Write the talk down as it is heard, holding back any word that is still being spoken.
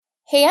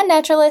Hey,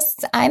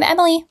 Unnaturalists. I'm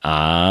Emily.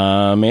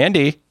 I'm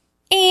Andy.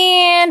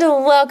 And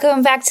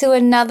welcome back to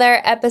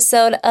another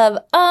episode of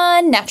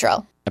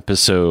Unnatural.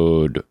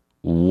 Episode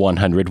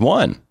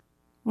 101.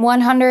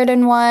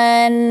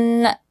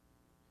 101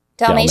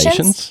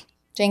 Dalmatians?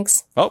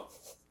 Jinx. Oh.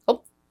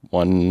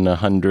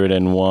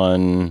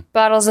 101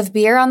 bottles of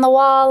beer on the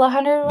wall.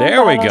 101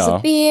 there we bottles go.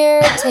 Of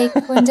beer. Take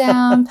one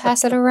down,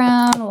 pass it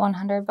around.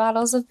 100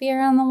 bottles of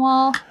beer on the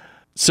wall.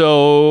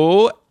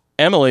 So,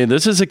 Emily,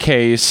 this is a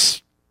case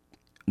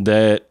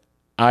that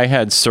I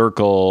had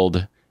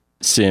circled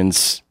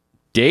since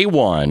day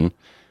one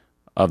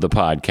of the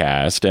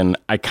podcast, and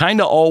I kind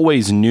of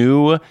always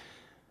knew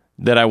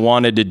that I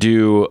wanted to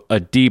do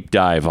a deep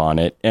dive on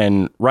it,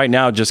 and right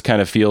now it just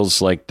kind of feels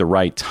like the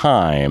right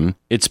time.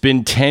 It's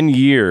been 10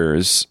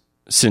 years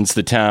since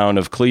the town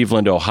of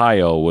Cleveland,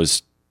 Ohio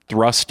was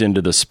thrust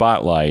into the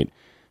spotlight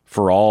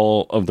for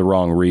all of the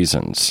wrong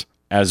reasons,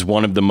 as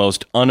one of the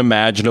most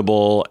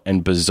unimaginable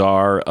and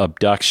bizarre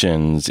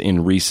abductions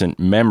in recent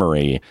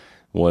memory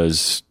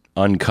was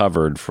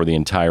uncovered for the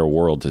entire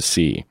world to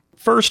see.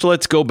 First,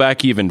 let's go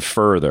back even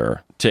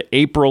further to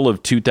April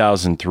of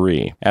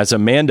 2003, as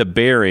Amanda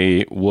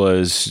Berry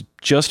was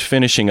just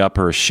finishing up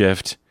her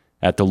shift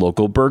at the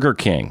local Burger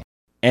King.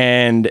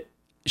 And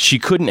she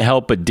couldn't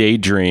help but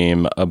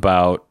daydream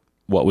about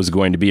what was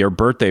going to be her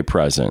birthday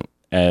present,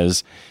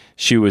 as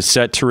she was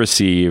set to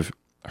receive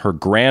her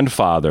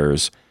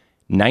grandfather's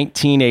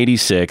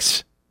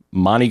 1986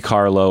 Monte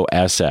Carlo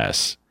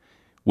SS,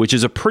 which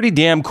is a pretty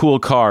damn cool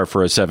car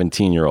for a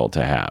 17-year-old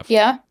to have.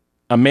 Yeah.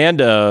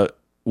 Amanda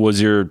was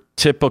your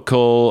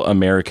typical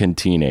American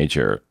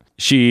teenager.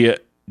 She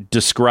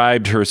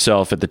described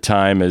herself at the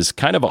time as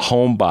kind of a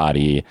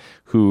homebody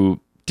who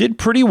did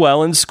pretty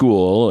well in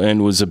school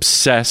and was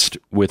obsessed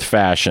with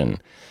fashion.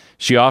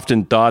 She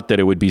often thought that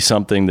it would be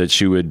something that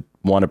she would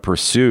want to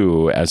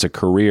pursue as a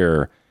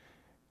career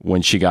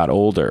when she got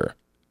older.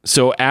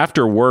 So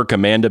after work,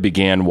 Amanda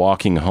began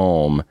walking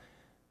home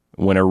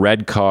when a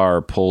red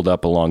car pulled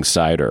up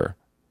alongside her.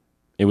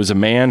 It was a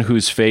man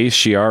whose face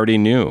she already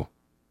knew.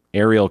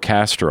 Ariel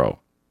Castro.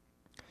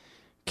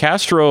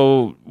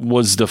 Castro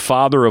was the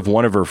father of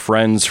one of her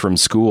friends from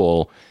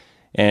school,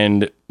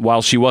 and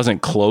while she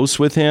wasn't close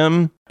with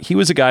him, he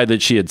was a guy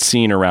that she had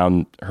seen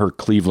around her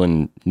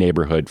Cleveland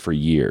neighborhood for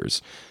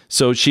years.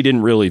 So she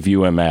didn't really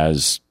view him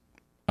as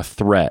a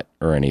threat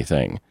or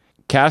anything.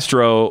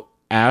 Castro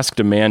asked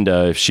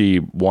Amanda if she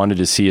wanted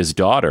to see his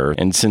daughter,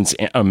 and since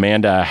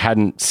Amanda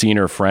hadn't seen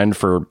her friend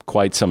for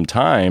quite some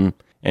time,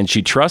 and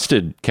she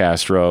trusted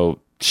Castro,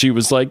 she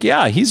was like,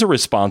 yeah, he's a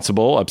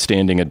responsible,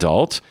 upstanding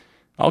adult.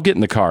 I'll get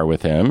in the car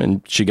with him.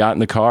 And she got in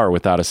the car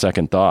without a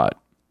second thought.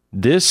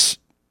 This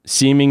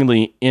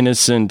seemingly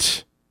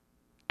innocent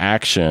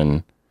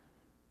action,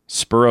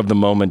 spur of the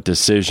moment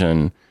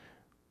decision,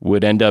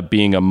 would end up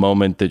being a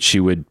moment that she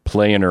would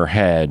play in her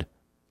head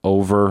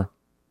over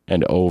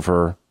and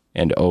over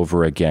and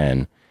over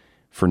again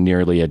for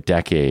nearly a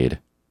decade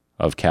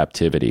of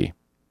captivity.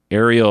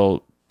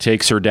 Ariel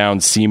takes her down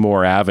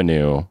Seymour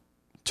Avenue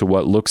to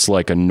what looks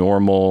like a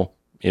normal,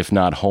 if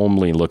not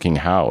homely looking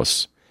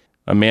house.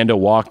 Amanda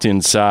walked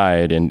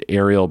inside and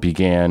Ariel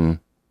began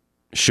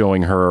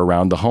showing her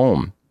around the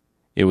home.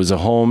 It was a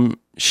home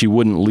she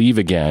wouldn't leave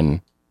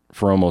again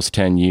for almost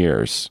 10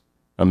 years.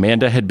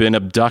 Amanda had been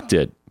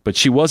abducted, but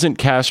she wasn't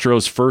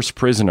Castro's first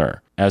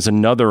prisoner, as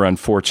another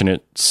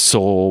unfortunate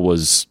soul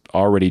was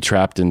already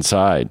trapped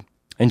inside.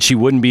 And she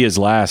wouldn't be his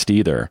last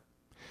either.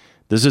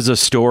 This is a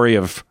story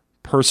of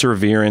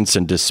perseverance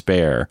and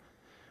despair,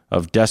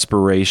 of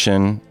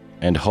desperation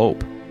and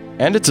hope.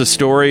 And it's a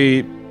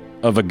story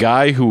of a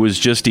guy who was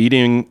just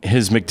eating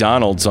his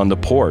McDonald's on the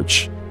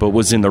porch, but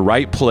was in the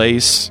right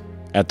place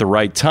at the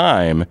right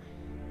time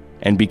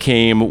and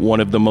became one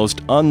of the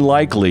most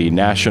unlikely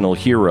national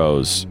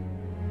heroes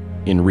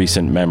in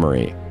recent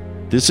memory.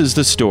 This is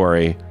the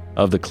story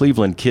of the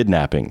Cleveland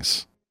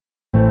Kidnappings.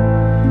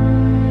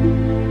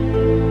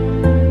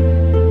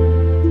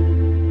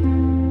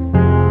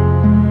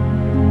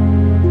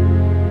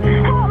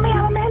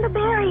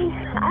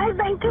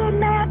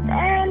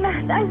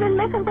 I've been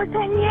missing for 10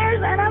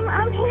 years, and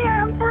I'm here.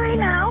 I'm free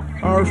now.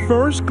 Our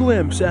first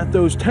glimpse at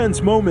those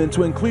tense moments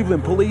when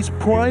Cleveland police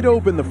pried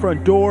open the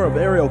front door of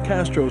Ariel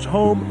Castro's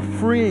home,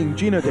 freeing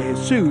Gina De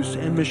Jesus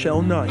and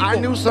Michelle Knight. I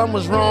knew something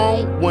was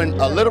wrong when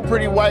a little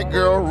pretty white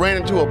girl ran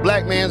into a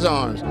black man's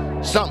arms.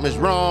 Something is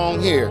wrong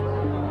here.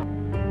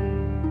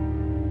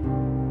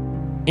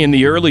 In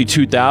the early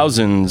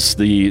 2000s,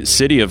 the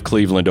city of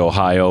Cleveland,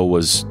 Ohio,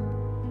 was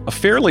a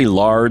fairly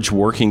large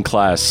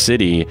working-class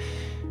city,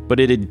 but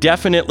it had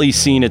definitely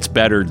seen its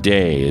better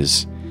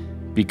days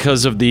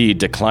because of the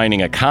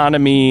declining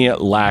economy,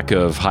 lack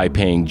of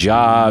high-paying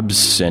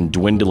jobs, and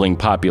dwindling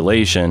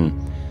population.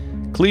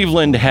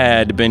 Cleveland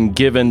had been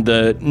given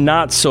the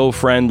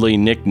not-so-friendly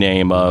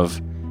nickname of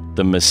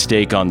the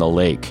Mistake on the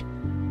Lake,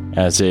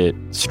 as it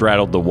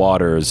straddled the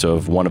waters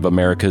of one of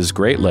America's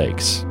Great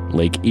Lakes,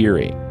 Lake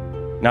Erie.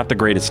 Not the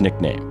greatest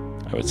nickname,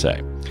 I would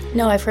say.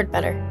 No, I've heard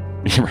better.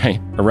 Right.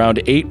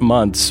 Around 8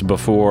 months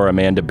before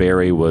Amanda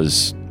Berry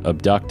was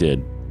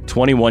abducted,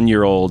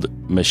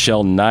 21-year-old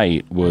Michelle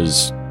Knight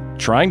was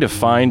trying to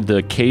find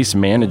the case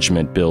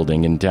management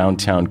building in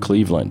downtown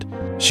Cleveland.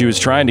 She was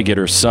trying to get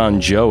her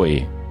son,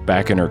 Joey,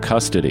 back in her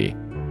custody.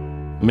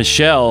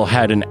 Michelle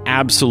had an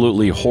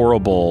absolutely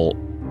horrible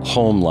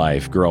home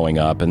life growing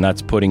up, and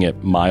that's putting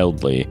it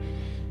mildly.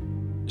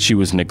 She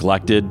was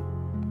neglected,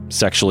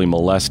 sexually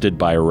molested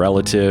by a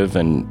relative,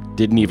 and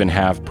didn't even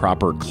have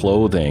proper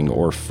clothing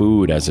or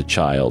food as a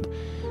child.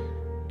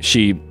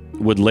 She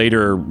would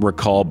later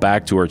recall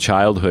back to her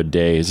childhood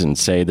days and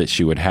say that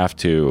she would have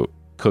to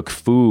cook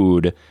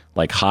food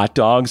like hot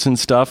dogs and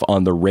stuff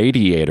on the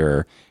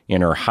radiator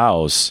in her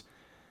house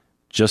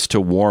just to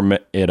warm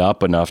it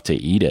up enough to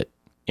eat it.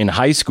 In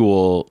high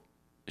school,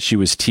 she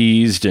was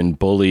teased and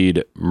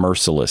bullied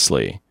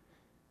mercilessly.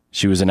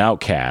 She was an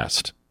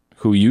outcast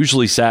who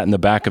usually sat in the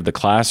back of the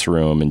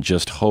classroom and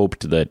just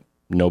hoped that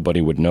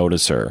nobody would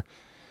notice her.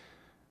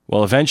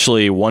 Well,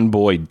 eventually, one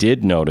boy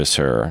did notice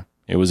her.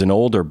 It was an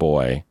older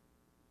boy,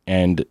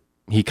 and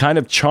he kind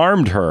of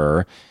charmed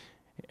her,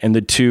 and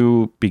the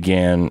two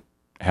began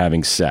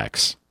having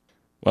sex.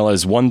 Well,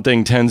 as one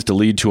thing tends to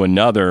lead to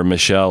another,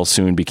 Michelle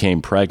soon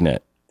became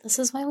pregnant. This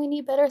is why we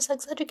need better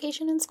sex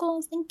education in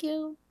schools. Thank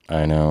you.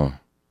 I know.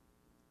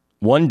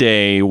 One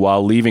day,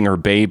 while leaving her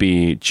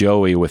baby,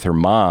 Joey, with her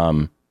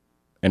mom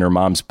and her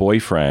mom's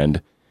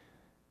boyfriend,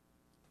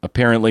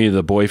 apparently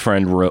the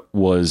boyfriend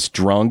was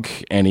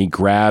drunk and he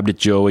grabbed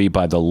Joey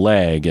by the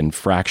leg and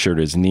fractured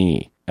his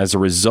knee. As a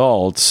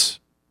result,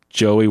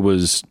 Joey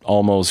was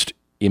almost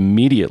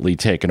immediately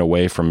taken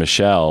away from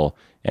Michelle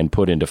and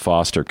put into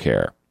foster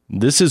care.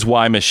 This is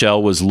why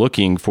Michelle was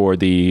looking for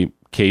the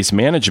case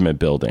management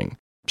building.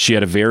 She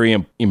had a very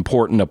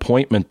important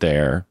appointment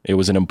there. It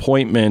was an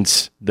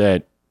appointment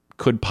that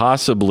could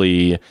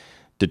possibly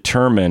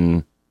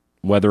determine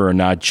whether or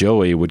not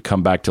Joey would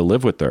come back to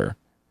live with her.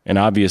 And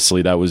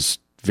obviously that was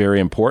very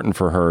important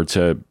for her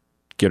to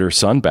get her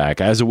son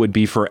back, as it would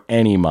be for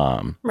any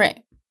mom.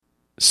 Right.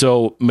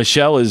 So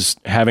Michelle is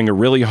having a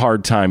really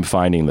hard time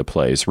finding the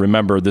place.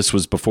 Remember, this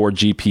was before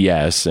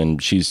GPS,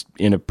 and she's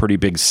in a pretty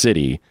big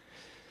city.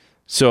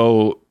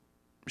 So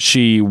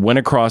she went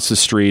across the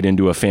street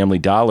into a Family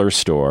Dollar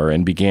store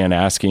and began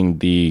asking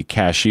the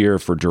cashier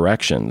for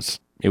directions.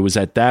 It was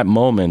at that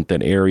moment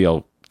that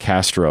Ariel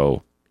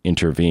Castro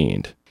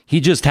intervened.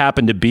 He just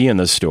happened to be in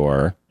the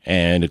store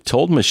and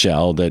told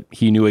Michelle that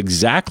he knew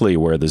exactly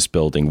where this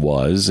building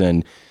was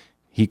and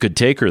he could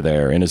take her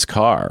there in his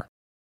car.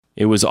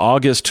 It was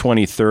August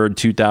 23rd,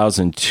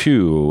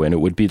 2002, and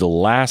it would be the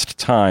last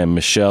time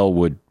Michelle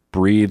would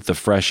breathe the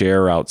fresh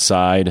air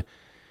outside,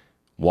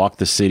 walk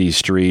the city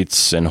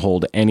streets, and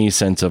hold any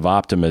sense of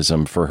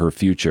optimism for her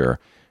future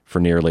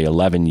for nearly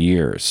 11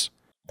 years.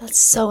 That's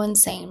so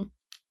insane.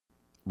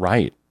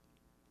 Right.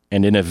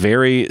 And in a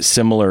very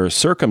similar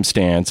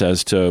circumstance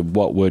as to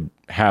what would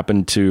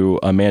happen to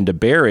Amanda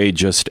Berry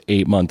just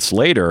 8 months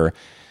later,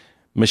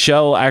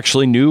 Michelle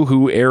actually knew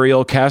who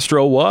Ariel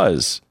Castro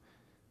was.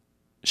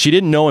 She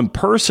didn't know him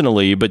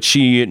personally, but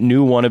she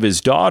knew one of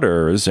his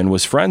daughters and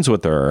was friends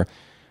with her.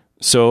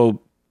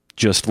 So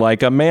just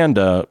like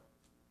Amanda,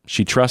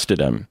 she trusted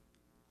him.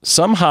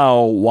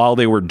 Somehow, while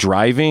they were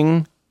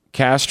driving,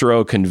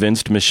 Castro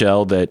convinced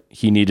Michelle that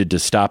he needed to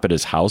stop at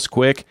his house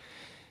quick.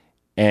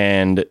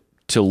 And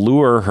to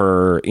lure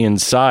her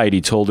inside,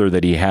 he told her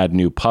that he had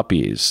new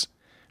puppies.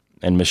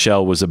 And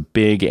Michelle was a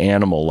big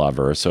animal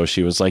lover. So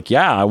she was like,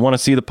 yeah, I want to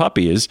see the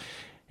puppies.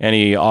 And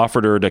he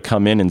offered her to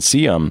come in and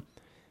see them.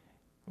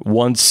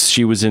 Once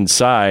she was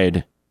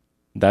inside,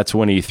 that's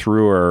when he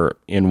threw her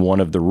in one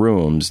of the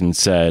rooms and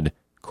said,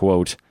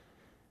 quote,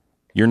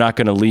 "You're not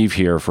going to leave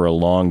here for a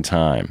long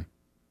time,"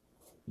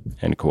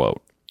 end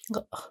quote.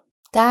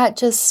 That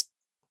just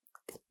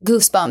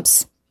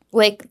goosebumps.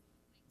 Like,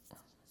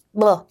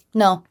 well,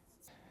 no.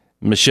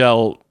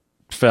 Michelle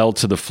fell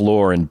to the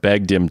floor and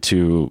begged him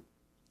to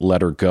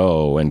let her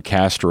go, and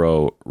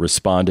Castro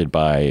responded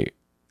by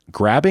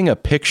grabbing a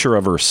picture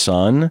of her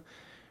son,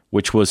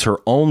 which was her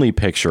only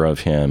picture of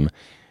him,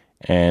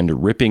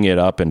 and ripping it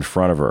up in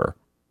front of her.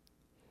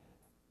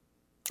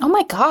 Oh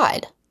my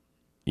God.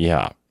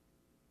 Yeah.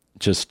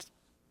 Just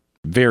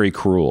very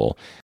cruel.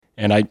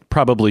 And I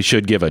probably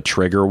should give a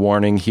trigger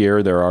warning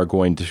here. There are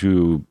going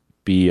to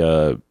be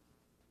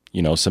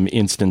some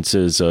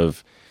instances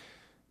of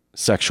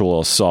sexual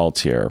assault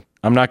here.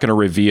 I'm not going to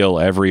reveal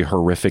every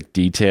horrific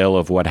detail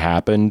of what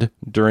happened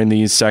during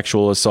these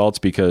sexual assaults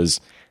because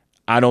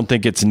I don't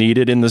think it's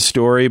needed in the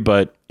story,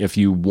 but if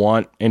you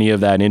want any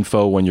of that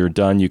info when you're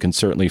done, you can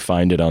certainly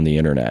find it on the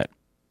internet.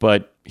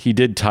 But he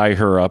did tie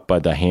her up by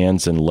the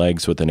hands and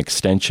legs with an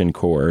extension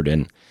cord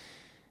and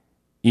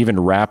even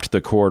wrapped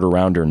the cord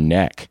around her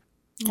neck.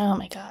 Oh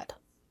my God.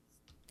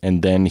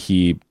 And then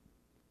he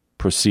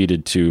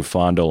proceeded to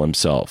fondle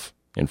himself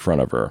in front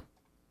of her.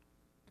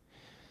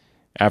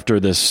 After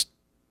this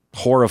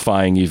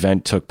horrifying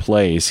event took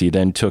place, he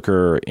then took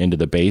her into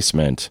the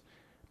basement,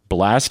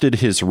 blasted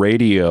his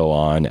radio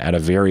on at a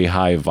very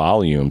high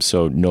volume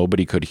so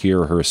nobody could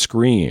hear her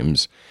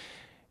screams,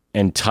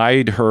 and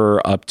tied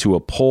her up to a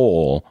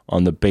pole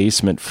on the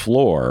basement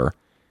floor.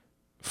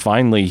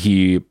 Finally,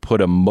 he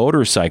put a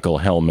motorcycle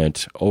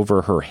helmet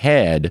over her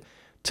head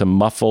to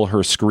muffle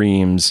her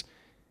screams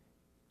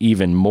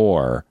even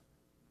more,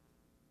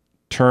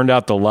 turned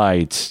out the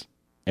lights,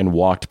 and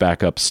walked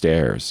back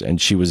upstairs. And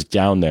she was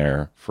down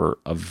there for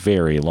a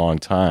very long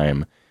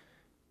time,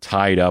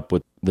 tied up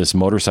with this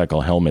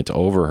motorcycle helmet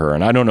over her.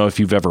 And I don't know if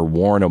you've ever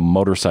worn a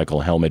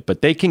motorcycle helmet,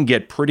 but they can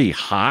get pretty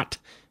hot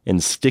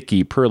and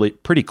sticky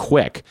pretty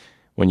quick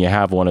when you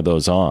have one of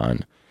those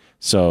on.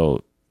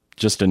 So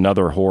just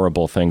another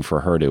horrible thing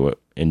for her to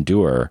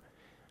endure.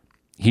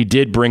 He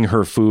did bring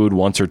her food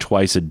once or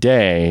twice a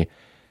day,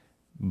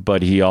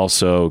 but he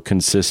also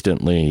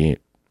consistently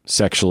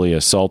sexually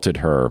assaulted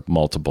her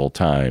multiple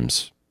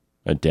times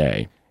a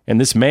day. And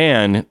this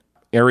man,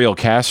 Ariel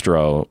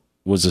Castro,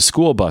 was a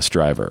school bus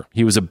driver.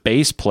 He was a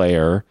bass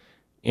player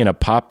in a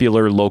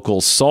popular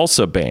local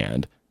salsa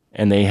band,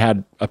 and they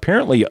had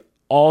apparently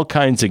all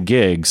kinds of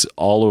gigs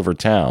all over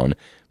town.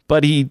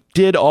 But he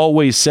did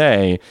always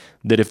say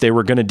that if they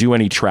were going to do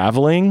any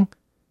traveling,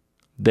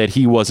 that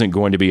he wasn't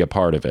going to be a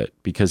part of it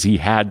because he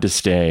had to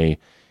stay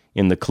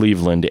in the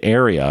Cleveland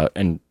area.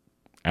 And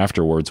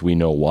afterwards, we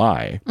know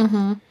why.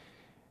 Mm-hmm.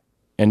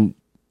 And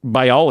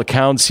by all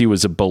accounts, he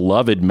was a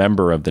beloved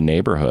member of the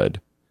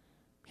neighborhood.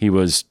 He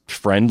was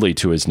friendly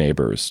to his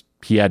neighbors.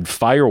 He had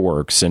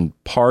fireworks and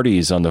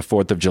parties on the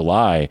 4th of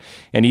July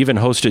and even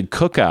hosted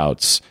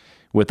cookouts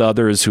with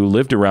others who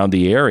lived around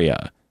the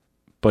area.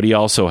 But he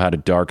also had a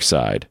dark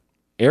side.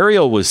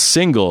 Ariel was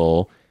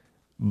single,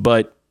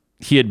 but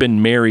he had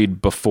been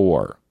married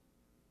before.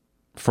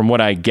 From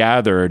what I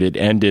gathered, it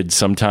ended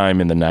sometime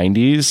in the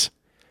 90s.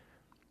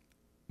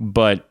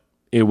 But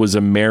it was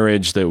a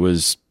marriage that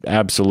was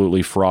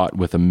absolutely fraught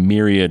with a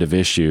myriad of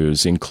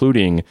issues,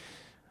 including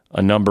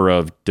a number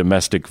of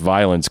domestic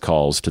violence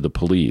calls to the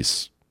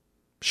police.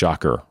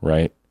 Shocker,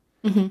 right?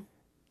 Mm-hmm.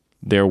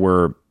 There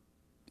were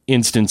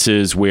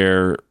instances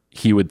where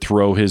he would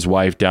throw his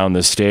wife down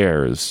the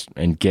stairs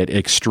and get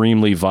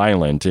extremely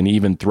violent and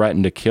even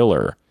threaten to kill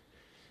her.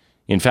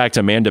 In fact,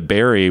 Amanda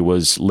Berry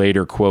was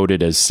later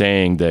quoted as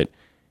saying that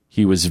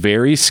he was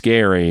very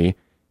scary,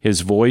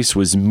 his voice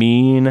was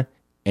mean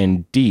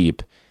and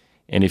deep,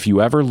 and if you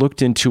ever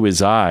looked into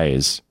his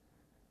eyes,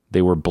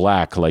 they were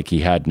black like he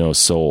had no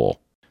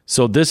soul.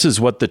 So this is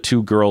what the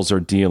two girls are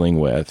dealing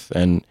with.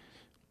 And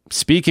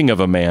speaking of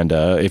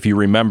Amanda, if you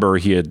remember,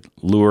 he had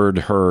lured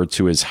her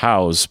to his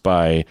house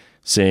by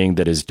saying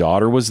that his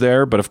daughter was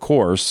there, but of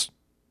course,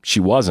 she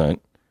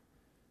wasn't.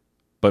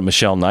 But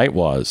Michelle Knight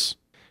was.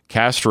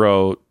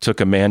 Castro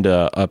took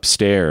Amanda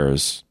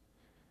upstairs.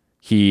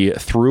 He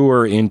threw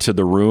her into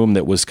the room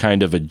that was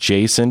kind of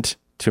adjacent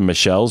to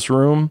Michelle's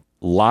room,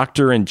 locked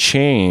her in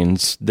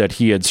chains that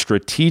he had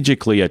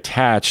strategically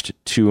attached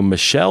to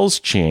Michelle's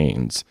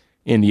chains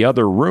in the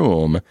other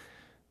room,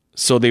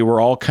 so they were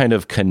all kind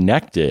of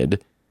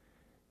connected,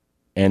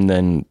 and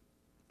then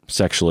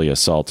sexually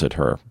assaulted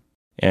her.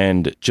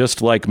 And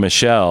just like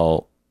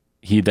Michelle,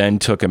 he then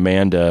took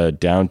Amanda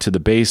down to the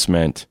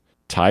basement,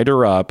 tied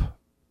her up,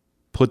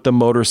 put the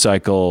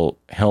motorcycle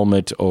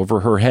helmet over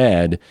her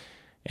head,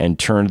 and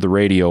turned the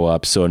radio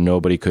up so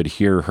nobody could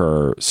hear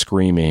her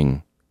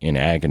screaming in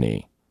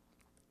agony.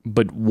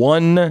 But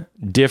one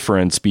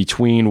difference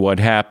between what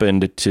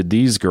happened to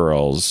these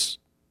girls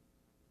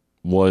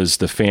was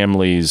the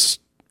family's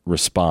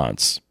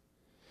response.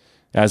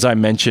 As I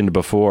mentioned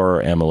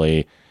before,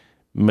 Emily,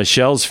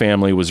 Michelle's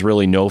family was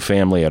really no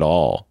family at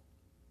all.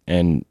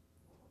 And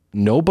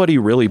nobody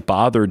really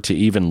bothered to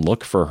even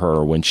look for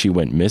her when she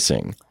went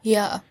missing.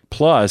 Yeah.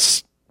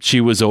 Plus,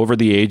 she was over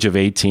the age of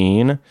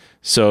 18,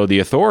 so the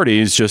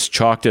authorities just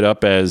chalked it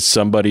up as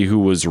somebody who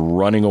was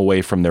running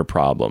away from their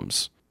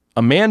problems.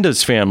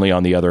 Amanda's family,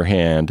 on the other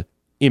hand,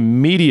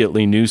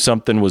 immediately knew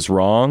something was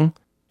wrong,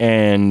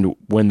 and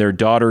when their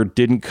daughter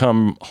didn't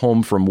come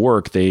home from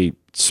work, they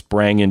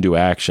sprang into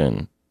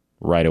action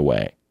right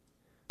away.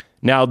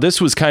 Now, this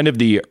was kind of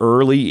the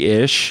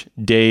early-ish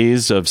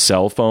days of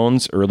cell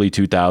phones, early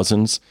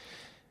 2000s,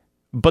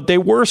 but they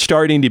were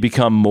starting to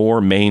become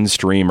more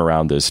mainstream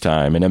around this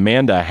time, and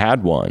Amanda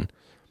had one.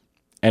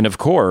 And of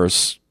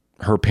course,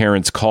 her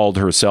parents called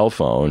her cell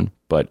phone,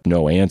 but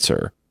no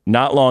answer.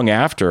 Not long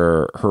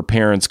after, her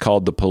parents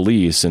called the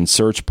police, and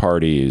search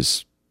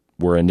parties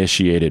were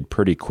initiated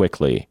pretty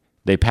quickly.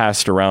 They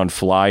passed around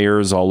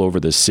flyers all over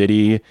the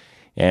city,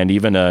 and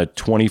even a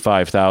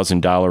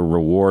 $25,000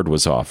 reward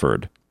was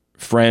offered.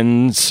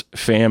 Friends,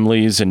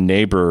 families, and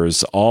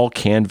neighbors all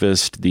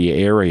canvassed the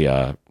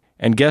area.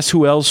 And guess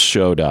who else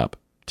showed up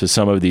to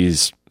some of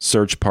these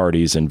search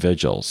parties and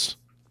vigils?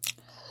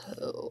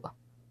 Who?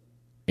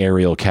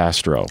 Ariel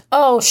Castro.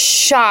 Oh,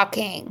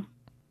 shocking.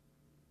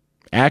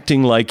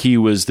 Acting like he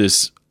was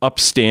this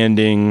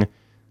upstanding,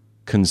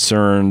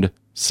 concerned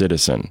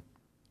citizen.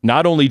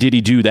 Not only did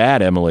he do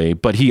that, Emily,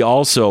 but he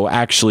also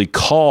actually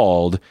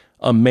called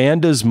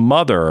Amanda's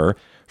mother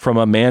from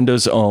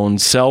Amanda's own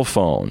cell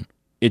phone.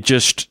 It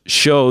just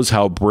shows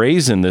how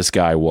brazen this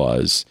guy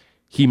was.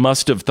 He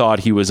must have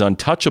thought he was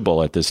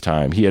untouchable at this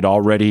time. He had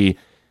already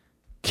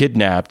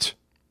kidnapped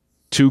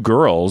 2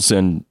 girls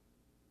and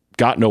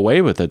gotten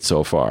away with it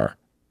so far.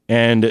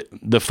 And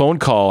the phone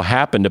call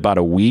happened about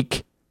a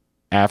week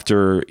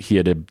after he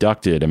had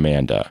abducted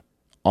Amanda.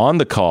 On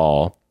the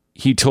call,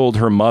 he told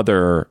her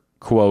mother,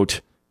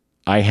 quote,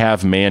 "I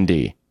have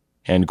Mandy,"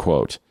 end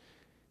quote,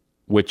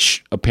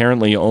 which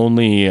apparently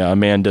only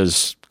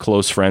Amanda's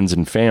close friends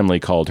and family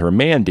called her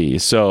Mandy.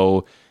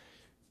 So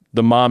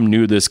the mom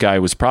knew this guy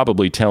was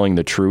probably telling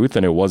the truth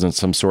and it wasn't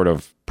some sort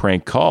of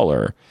prank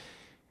caller.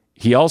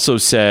 He also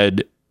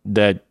said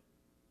that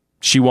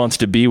she wants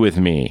to be with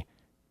me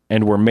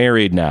and we're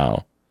married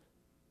now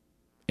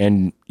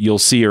and you'll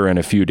see her in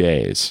a few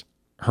days.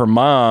 Her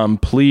mom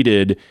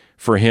pleaded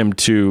for him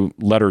to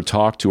let her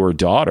talk to her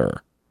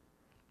daughter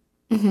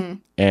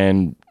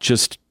and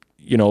just,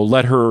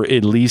 let her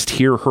at least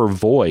hear her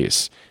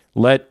voice.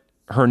 Let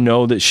her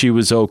know that she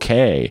was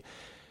okay.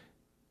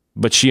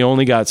 But she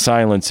only got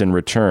silence in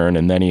return,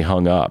 and then he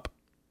hung up.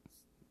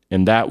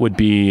 And that would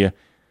be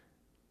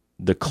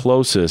the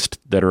closest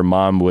that her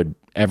mom would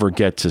ever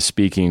get to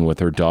speaking with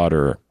her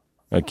daughter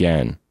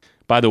again.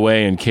 By the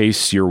way, in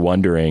case you're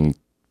wondering,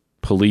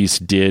 police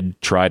did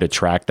try to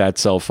track that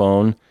cell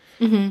phone,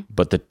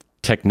 but the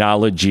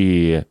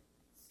technology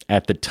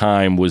at the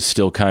time was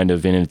still kind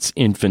of in its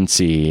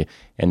infancy,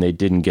 and they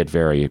didn't get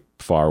very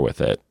far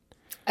with it.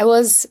 I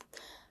was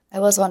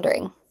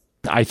wondering.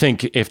 I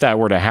think if that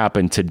were to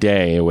happen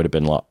today, it would have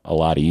been a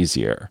lot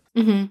easier.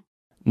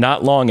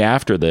 Not long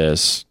after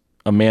this,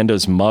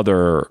 Amanda's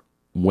mother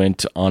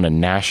went on a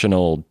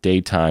national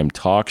daytime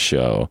talk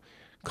show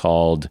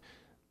called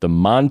The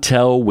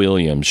Montel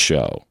Williams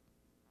Show.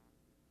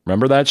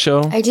 Remember that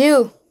show? I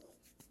do.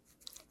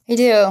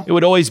 It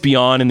would always be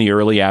on in the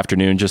early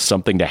afternoon, just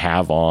something to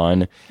have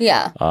on.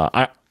 Yeah.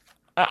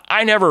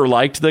 I never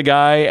liked the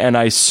guy, and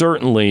I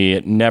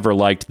certainly never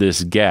liked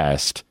this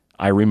guest.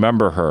 I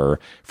remember her.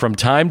 From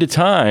time to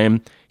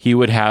time, he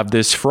would have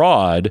this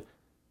fraud,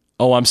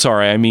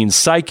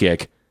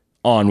 psychic,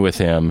 on with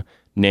him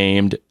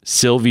named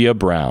Sylvia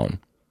Brown.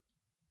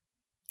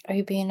 Are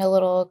you being a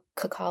little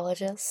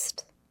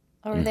cochologist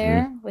over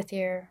there with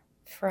your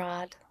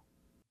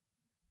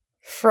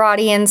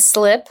Freudian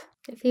slip,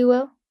 if you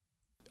will?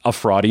 A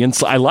Freudian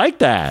slip. I like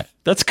that.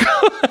 That's good.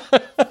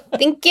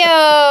 Thank you.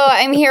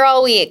 I'm here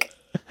all week.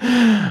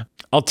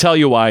 I'll tell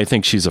you why I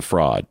think she's a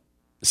fraud.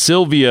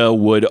 Sylvia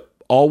would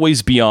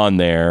always be on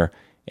there,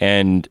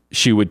 and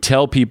she would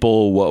tell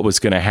people what was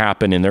going to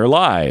happen in their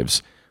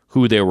lives,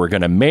 who they were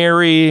going to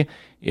marry,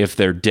 if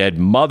their dead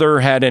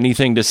mother had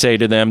anything to say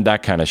to them,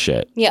 that kind of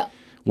shit. Yeah.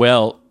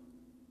 Well,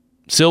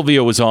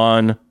 Sylvia was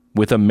on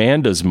with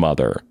Amanda's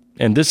mother,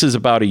 and this is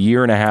about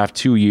 1.5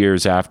 2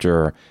 years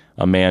after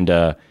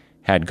Amanda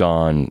had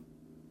gone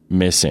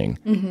missing.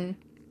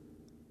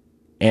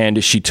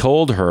 And she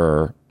told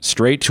her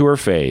straight to her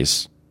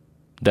face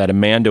that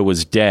Amanda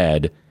was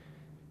dead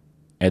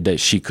and that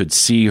she could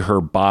see her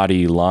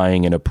body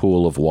lying in a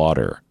pool of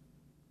water,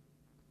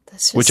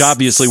 which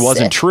obviously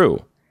wasn't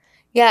true.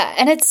 Yeah,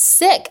 and it's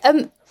sick.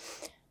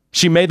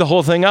 She made the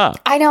whole thing up.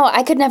 I know.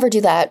 I could never do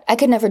that. I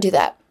could never.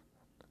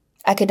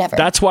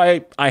 That's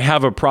why I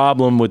have a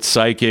problem with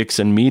psychics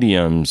and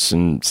mediums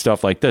and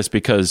stuff like this,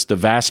 because the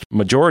vast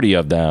majority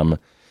of them,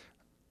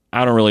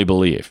 I don't really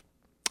believe.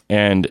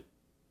 And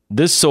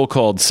this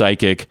so-called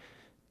psychic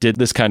did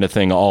this kind of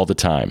thing all the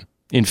time.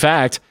 In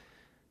fact,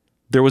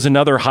 there was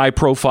another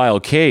high-profile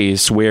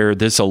case where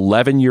this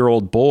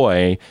 11-year-old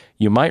boy,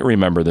 you might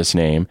remember this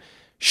name,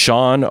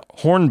 Sean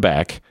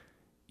Hornbeck,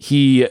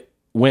 he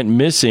went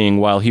missing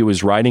while he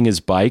was riding his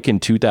bike in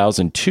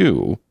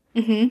 2002.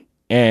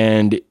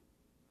 And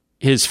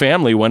his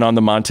family went on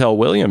the Montel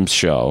Williams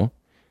show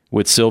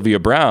with Sylvia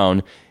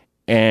Brown,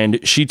 and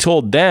she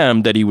told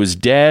them that he was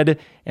dead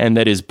and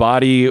that his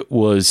body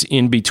was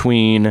in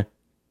between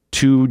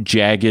 2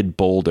 jagged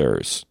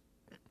boulders.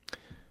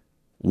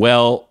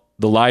 Well,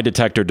 the lie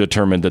detector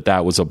determined that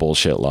that was a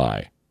bullshit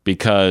lie,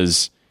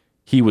 because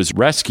he was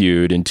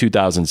rescued in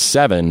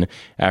 2007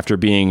 after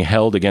being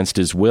held against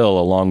his will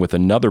along with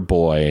another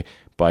boy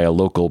by a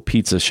local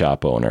pizza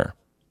shop owner.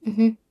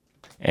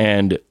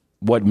 And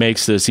what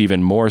makes this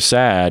even more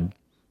sad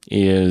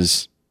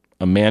is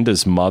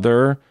Amanda's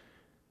mother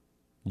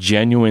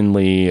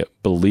genuinely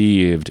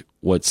believed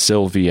what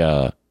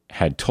Sylvia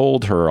had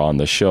told her on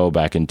the show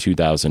back in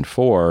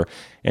 2004,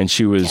 and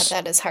she was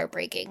that is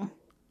heartbreaking.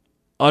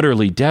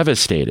 Utterly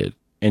devastated,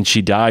 and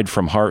she died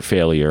from heart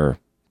failure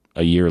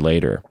a year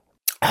later.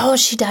 Oh,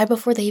 she died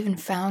before they even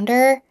found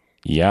her?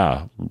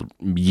 Yeah,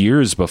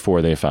 years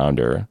before they found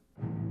her.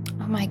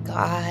 Oh my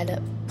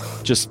God.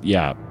 Just,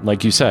 yeah,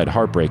 like you said,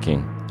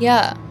 heartbreaking.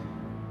 Yeah.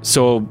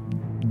 So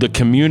the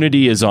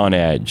community is on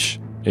edge.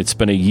 It's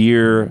been a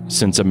year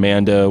since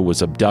Amanda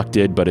was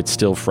abducted, but it's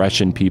still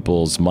fresh in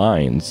people's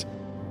minds.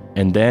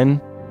 And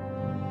then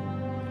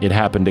it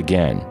happened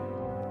again.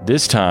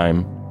 This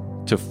time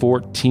to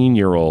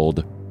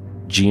 14-year-old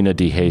Gina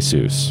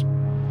DeJesus.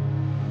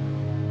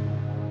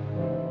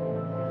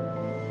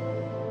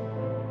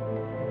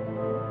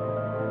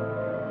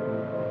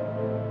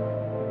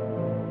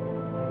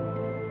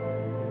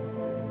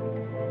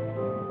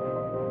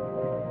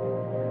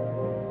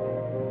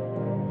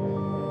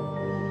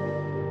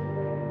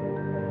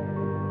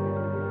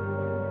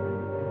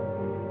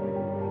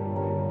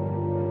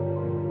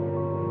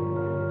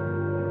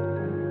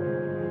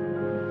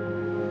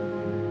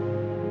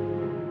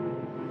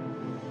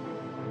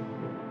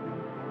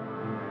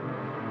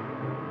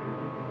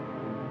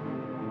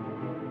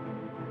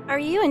 Are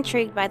you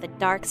intrigued by the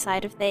dark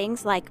side of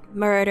things like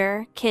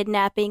murder,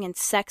 kidnapping, and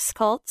sex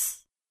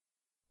cults?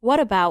 What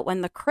about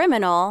when the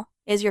criminal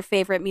is your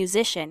favorite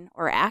musician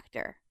or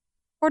actor,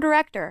 or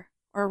director,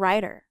 or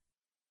writer?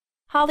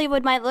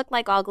 Hollywood might look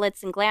like all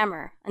glitz and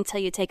glamour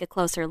until you take a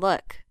closer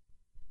look.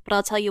 But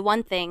I'll tell you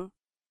one thing,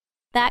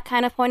 that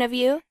kind of point of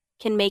view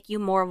can make you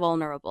more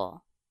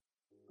vulnerable.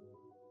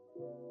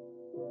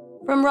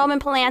 From Roman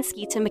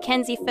Polanski to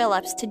Mackenzie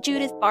Phillips to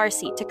Judith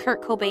Barcy to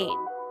Kurt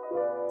Cobain,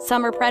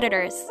 some are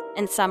predators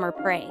and some are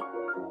prey.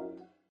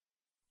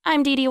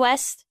 I'm Dee Dee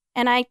West,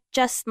 and I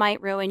just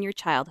might ruin your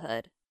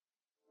childhood.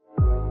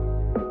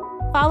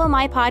 Follow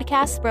my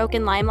podcast,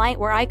 Broken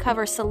Limelight, where I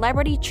cover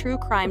celebrity true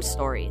crime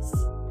stories.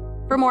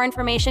 For more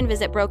information,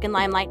 visit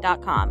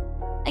brokenlimelight.com.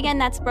 Again,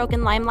 that's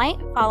Broken Limelight.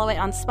 Follow it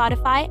on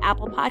Spotify,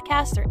 Apple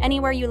Podcasts, or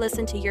anywhere you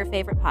listen to your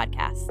favorite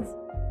podcasts.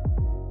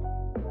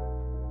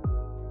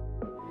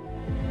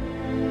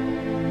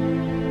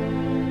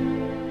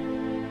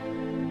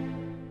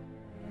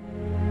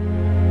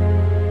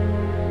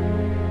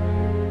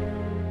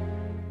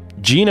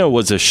 Gina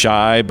was a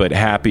shy but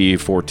happy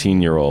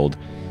 14-year-old.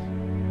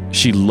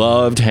 She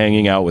loved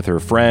hanging out with her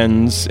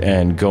friends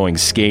and going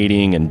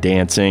skating and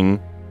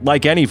dancing,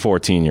 like any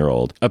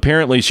 14-year-old.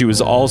 Apparently, she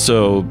was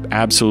also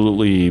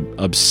absolutely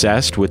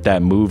obsessed with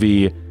that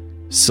movie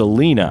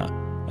Selena,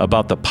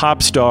 about the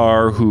pop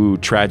star who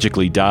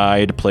tragically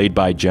died, played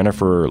by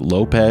Jennifer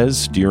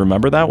Lopez. Do you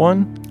remember that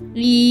one?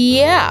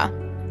 Yeah.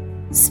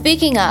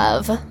 Speaking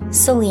of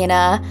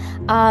Selena,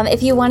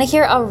 if you want to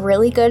hear a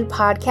really good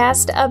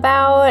podcast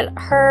about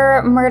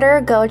her murder,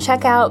 go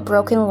check out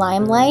Broken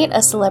Limelight,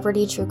 a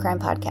celebrity true crime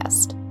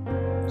podcast.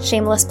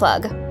 Shameless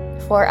plug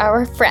for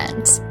our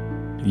friends.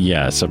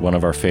 Yes, one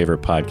of our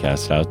favorite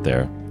podcasts out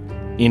there.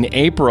 In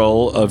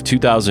April of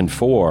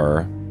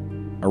 2004,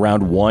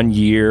 around 1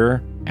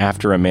 year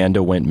after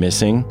Amanda went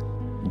missing,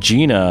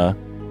 Gina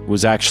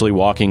was actually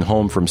walking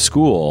home from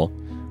school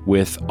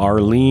with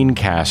Arlene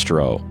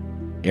Castro,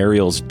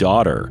 Ariel's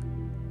daughter,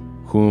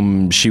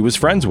 whom she was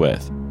friends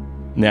with.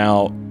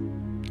 Now,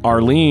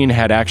 Arlene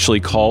had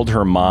actually called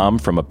her mom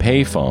from a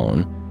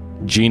payphone.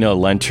 Gina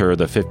lent her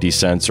the 50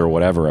 cents or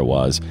whatever it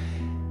was,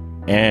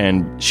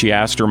 and she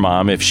asked her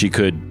mom if she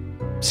could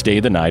stay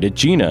the night at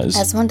Gina's.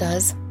 As one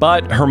does.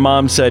 But her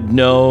mom said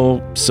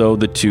no, so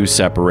the two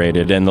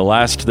separated, and the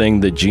last thing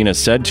that Gina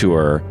said to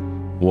her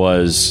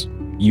was,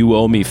 "You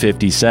owe me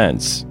 50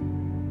 cents."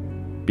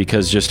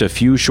 Because just a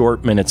few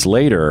short minutes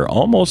later,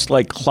 almost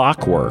like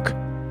clockwork,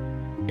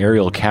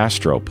 Ariel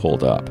Castro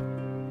pulled up.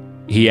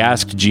 He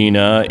asked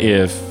Gina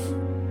if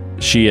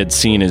she had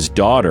seen his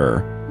daughter,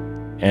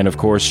 and of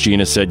course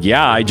Gina said,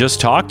 "Yeah, I just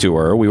talked to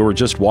her. We were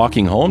just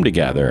walking home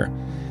together."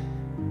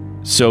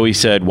 So he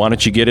said, "Why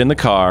don't you get in the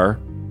car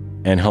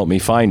and help me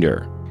find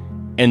her?"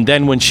 And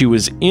then when she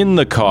was in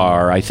the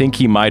car, I think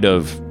he might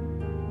have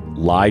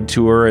lied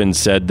to her and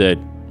said that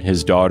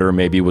his daughter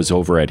maybe was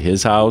over at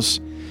his house.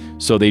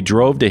 So they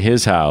drove to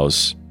his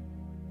house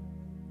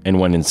and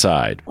went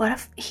inside. What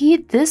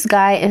if this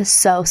guy is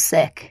so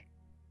sick?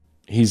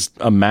 He's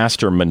a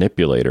master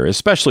manipulator,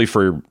 especially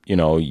for,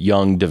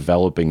 young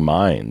developing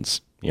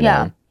minds, you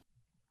know?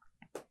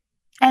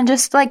 And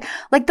just like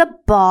the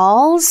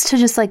balls to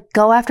just like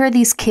go after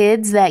these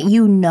kids that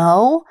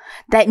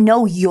that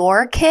know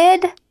your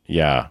kid.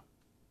 Yeah.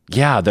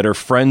 Yeah, that are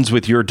friends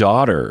with your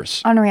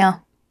daughters. Unreal.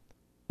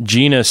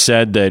 Gina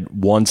said that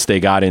once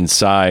they got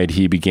inside,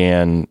 he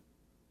began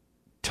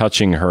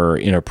touching her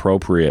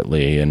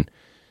inappropriately, and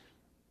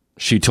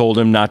she told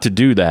him not to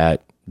do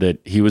that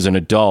he was an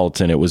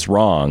adult and it was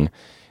wrong.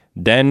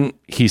 Then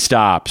he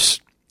stops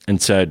and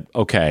said,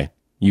 "Okay,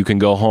 you can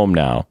go home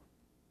now,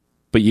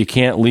 but you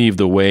can't leave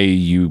the way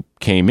you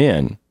came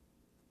in."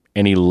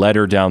 And he led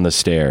her down the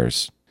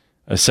stairs,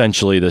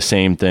 essentially the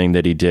same thing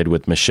that he did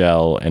with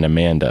Michelle and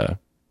Amanda.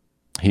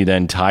 He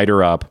then tied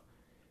her up,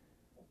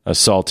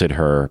 assaulted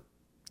her,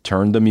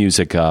 turned the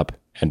music up,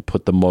 and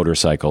put the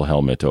motorcycle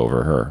helmet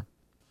over her.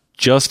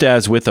 Just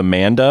as with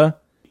Amanda,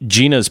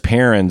 Gina's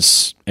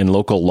parents and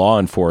local law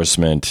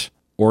enforcement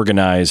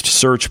organized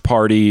search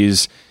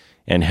parties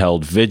and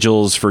held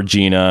vigils for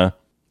Gina.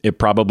 It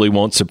probably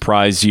won't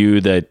surprise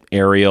you that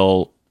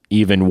Ariel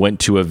even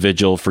went to a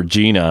vigil for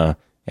Gina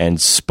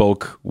and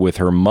spoke with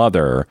her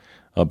mother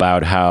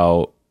about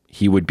how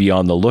he would be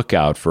on the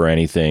lookout for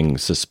anything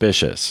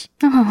suspicious.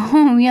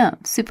 Oh, yeah.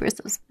 Super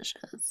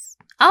suspicious.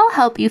 I'll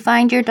help you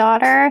find your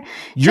daughter.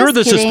 You're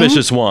the Just kidding.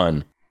 suspicious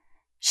one.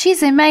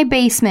 She's in my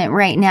basement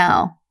right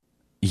now.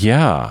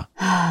 Yeah.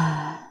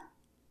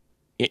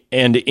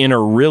 And in a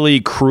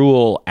really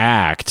cruel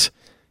act,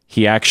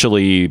 he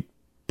actually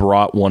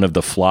brought one of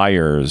the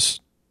flyers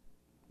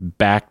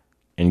back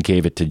and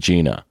gave it to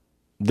Gina.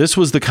 This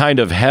was the kind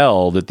of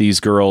hell that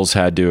these girls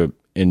had to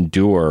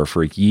endure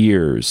for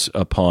years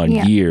upon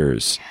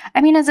years.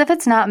 I mean, as if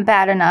it's not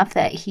bad enough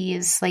that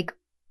he's like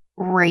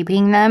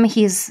raping them,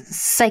 he's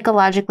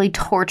psychologically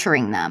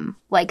torturing them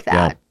like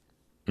that.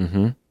 Yeah.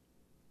 Mm-hmm.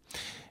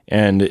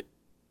 And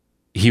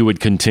he would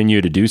continue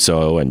to do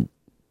so and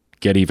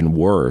get even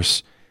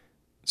worse.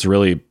 It's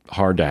really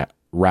hard to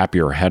wrap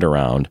your head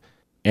around.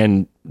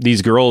 And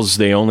these girls,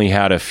 they only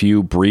had a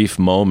few brief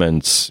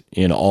moments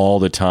in all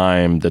the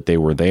time that they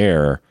were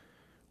there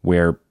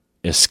where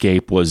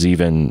escape was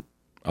even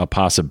a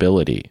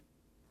possibility.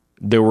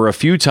 There were a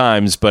few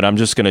times, but I'm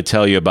just going to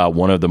tell you about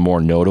one of the more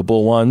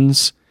notable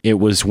ones. It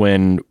was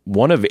when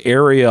one of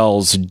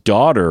Ariel's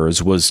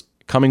daughters was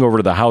coming over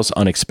to the house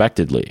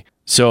unexpectedly.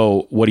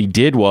 So what he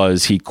did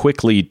was he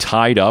quickly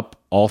tied up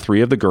all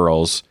three of the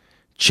girls,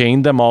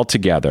 chained them all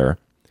together.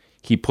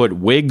 He put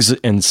wigs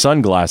and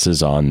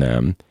sunglasses on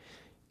them,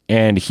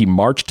 and he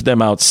marched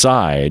them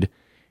outside.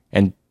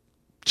 And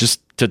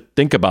just to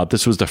think about,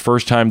 this was the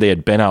first time they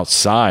had been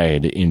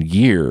outside in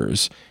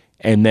years.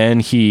 And then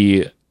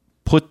he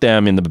put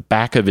them in the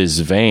back of his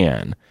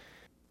van,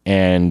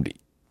 and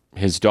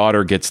his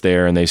daughter gets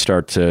there and they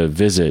start to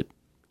visit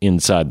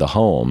inside the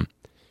home.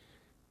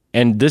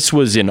 And this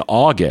was in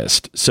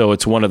August, so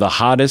it's one of the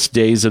hottest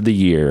days of the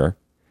year.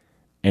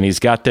 And he's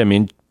got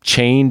them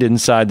chained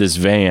inside this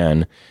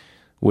van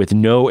with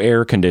no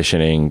air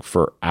conditioning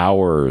for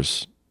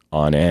hours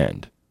on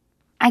end.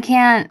 I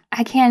can't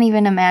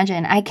even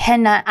imagine. I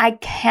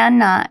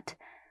cannot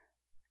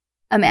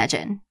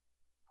imagine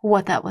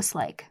what that was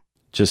like.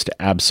 Just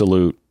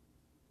absolute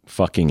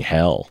fucking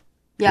hell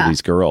for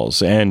these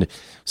girls. And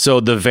so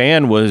the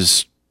van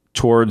was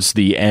towards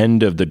the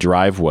end of the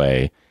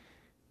driveway,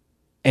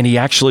 and he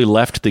actually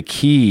left the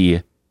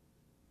key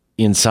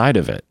inside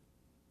of it.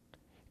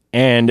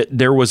 And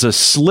there was a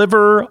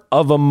sliver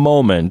of a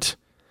moment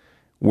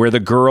where the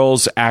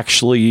girls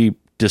actually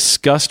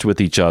discussed with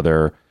each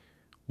other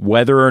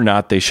whether or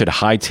not they should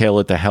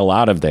hightail it the hell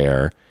out of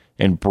there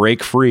and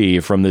break free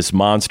from this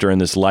monster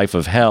and this life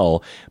of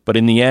hell. But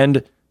in the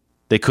end,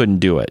 they couldn't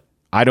do it.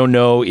 I don't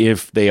know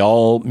if they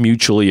all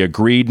mutually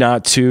agreed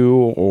not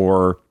to,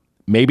 or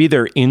maybe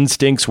their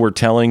instincts were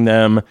telling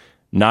them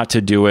not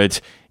to do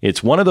it.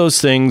 It's one of those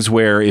things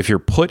where if you're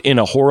put in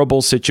a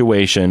horrible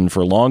situation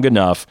for long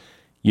enough,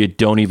 you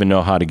don't even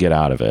know how to get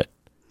out of it.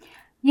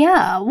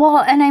 Yeah, well,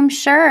 and I'm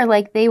sure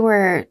like they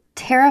were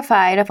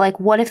terrified of like,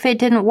 what if it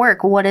didn't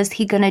work? What is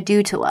he going to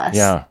do to us?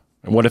 Yeah.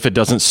 And what if it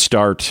doesn't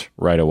start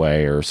right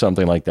away or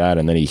something like that?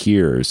 And then he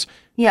hears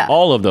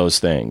all of those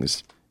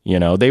things. You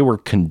know, they were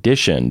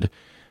conditioned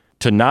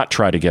to not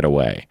try to get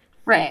away.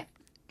 Right.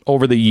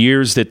 Over the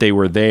years that they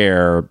were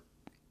there,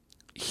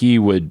 he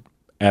would,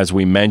 as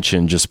we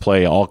mentioned, just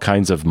play all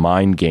kinds of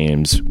mind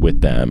games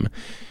with them.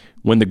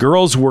 When the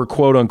girls were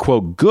quote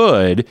unquote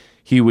good,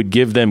 he would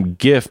give them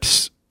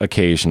gifts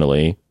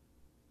occasionally.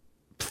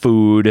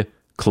 Food,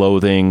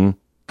 clothing,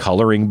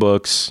 coloring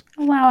books.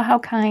 Wow, how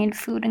kind.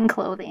 Food and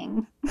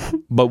clothing.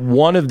 But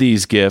one of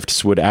these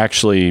gifts would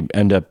actually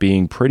end up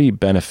being pretty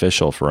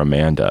beneficial for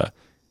Amanda.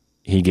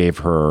 He gave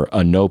her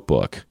a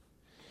notebook,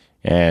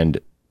 and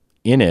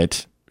in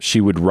it, she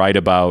would write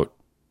about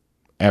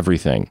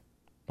everything,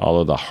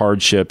 all of the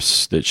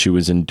hardships that she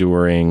was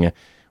enduring,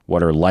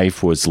 what her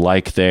life was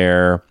like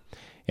there.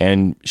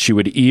 And she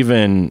would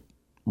even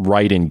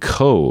write in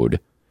code.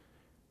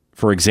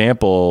 For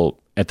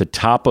example, at the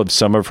top of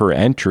some of her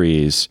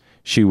entries,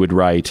 she would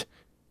write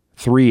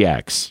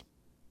 3X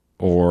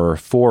or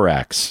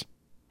 4X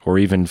or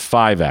even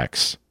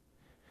 5X.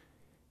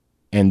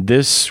 And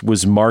this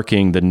was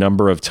marking the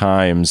number of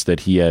times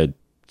that he had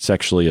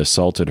sexually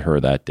assaulted her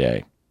that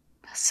day.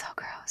 That's so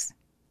gross.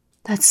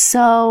 That's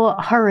so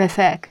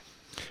horrific.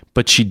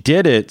 But she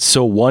did it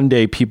so one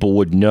day people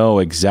would know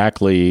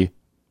exactly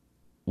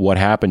what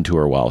happened to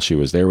her while she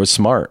was there. It was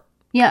smart.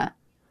 Yeah.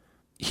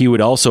 He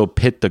would also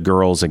pit the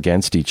girls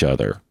against each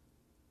other.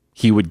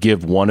 He would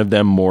give one of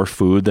them more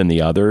food than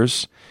the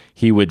others.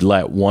 He would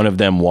let one of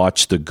them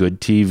watch the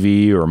good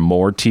TV or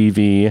more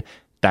TV,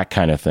 that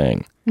kind of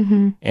thing.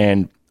 Mm-hmm.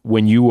 And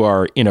when you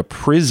are in a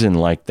prison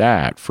like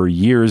that for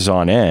years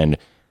on end,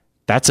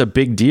 that's a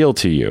big deal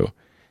to you.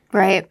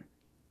 Right.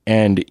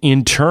 And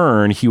in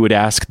turn, he would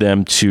ask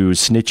them to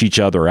snitch each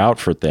other out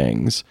for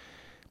things,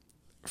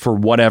 for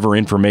whatever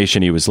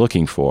information he was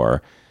looking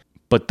for.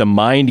 But the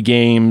mind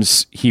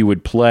games he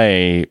would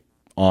play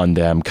on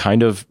them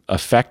kind of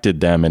affected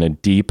them in a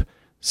deep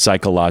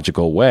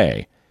psychological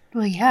way.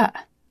 Well, yeah.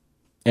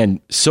 And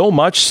so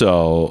much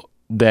so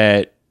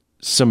that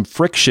some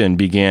friction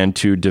began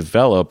to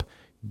develop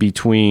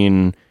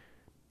between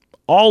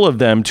all of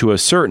them to a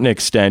certain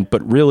extent,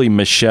 but really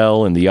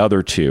Michelle and the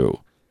other two.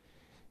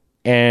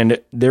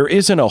 And there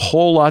isn't a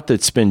whole lot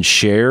that's been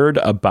shared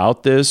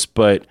about this,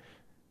 but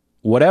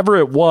whatever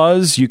it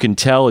was, you can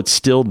tell it's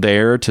still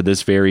there to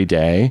this very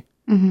day.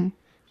 Mm-hmm.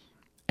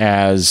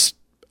 As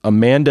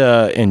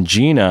Amanda and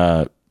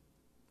Gina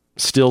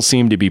still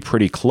seem to be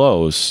pretty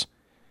close,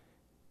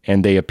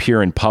 and they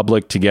appear in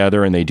public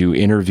together and they do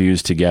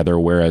interviews together,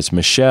 whereas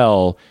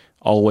Michelle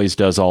always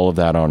does all of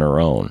that on her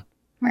own.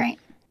 Right.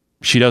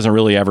 She doesn't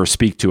really ever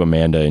speak to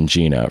Amanda and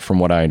Gina, from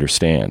what I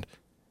understand.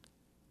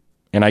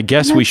 And I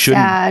guess we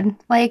shouldn't. Sad.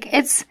 Like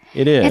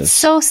it is. It's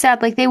so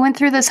sad. Like they went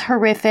through this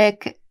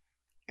horrific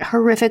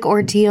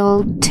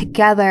ordeal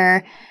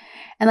together,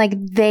 and like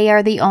they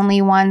are the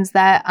only ones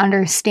that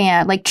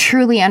understand, like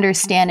truly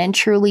understand and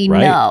truly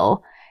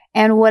know.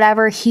 And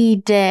whatever he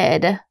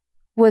did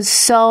was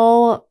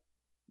so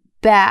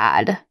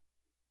bad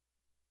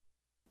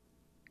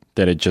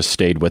that it just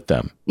stayed with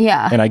them.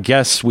 Yeah. And I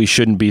guess we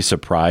shouldn't be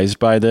surprised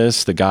by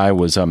this. The guy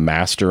was a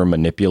master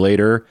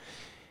manipulator.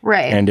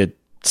 Right. And it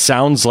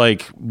sounds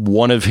like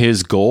one of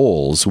his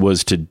goals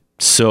was to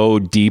sow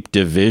deep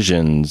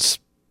divisions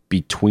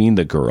between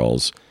the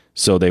girls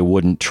so they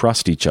wouldn't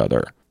trust each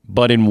other.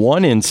 But in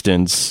one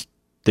instance,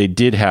 they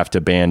did have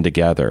to band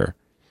together.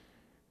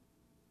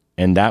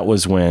 And that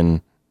was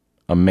when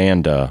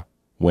Amanda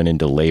went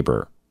into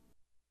labor.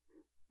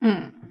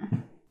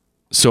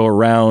 So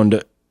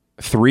around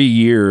 3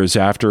 years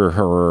after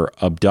her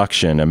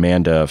abduction,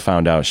 Amanda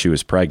found out she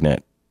was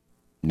pregnant.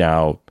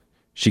 Now,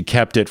 she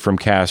kept it from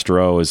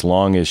Castro as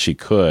long as she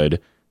could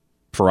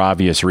for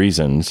obvious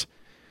reasons.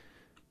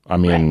 I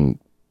mean,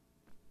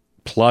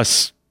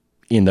 plus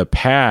in the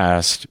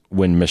past,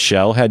 when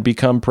Michelle had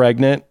become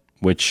pregnant,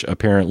 which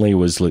apparently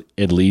was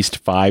at least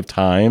 5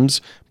 times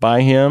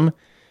by him,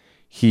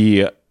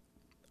 he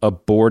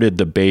aborted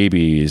the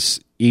babies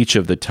each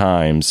of the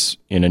times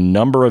in a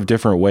number of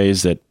different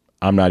ways that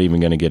I'm not even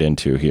going to get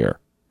into here.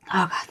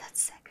 Oh, God,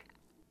 that's sick.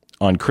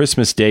 On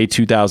Christmas Day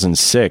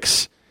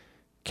 2006,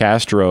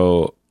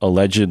 Castro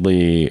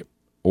allegedly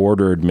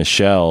ordered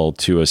Michelle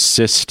to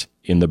assist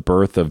in the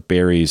birth of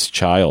Barry's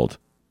child.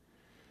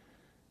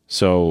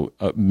 So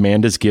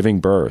Amanda's giving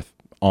birth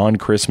on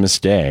Christmas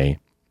Day.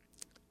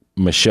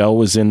 Michelle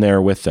was in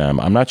there with them.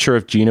 I'm not sure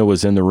if Gina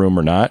was in the room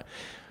or not,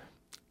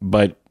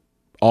 but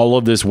all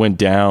of this went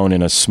down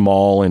in a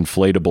small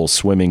inflatable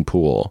swimming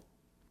pool.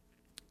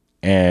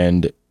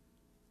 And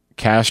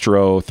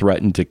Castro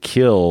threatened to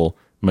kill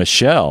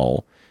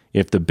Michelle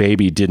if the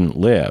baby didn't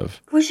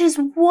live. Which is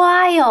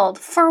wild.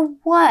 For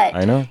what?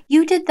 I know.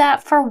 You did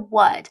that for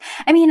what?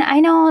 I mean, I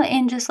know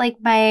in just like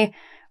my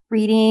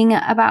reading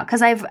about,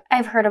 because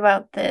I've heard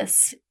about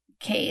this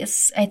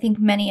case. I think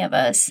many of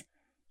us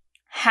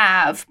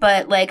have,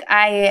 but like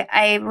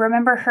I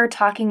remember her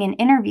talking in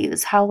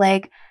interviews how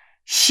like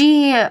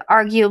she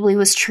arguably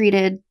was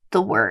treated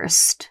the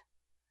worst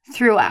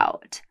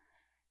throughout.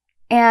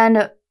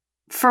 And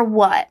for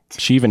what?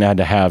 She even had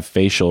to have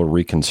facial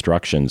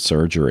reconstruction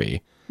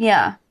surgery.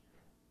 Yeah.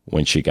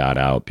 When she got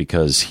out,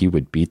 because he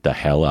would beat the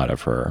hell out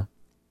of her.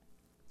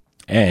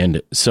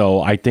 And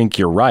so I think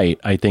you're right.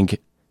 I think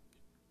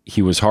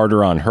he was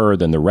harder on her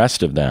than the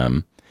rest of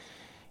them.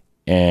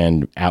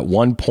 And at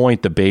one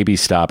point, the baby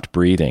stopped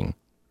breathing.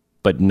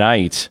 But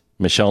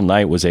Michelle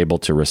Knight was able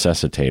to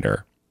resuscitate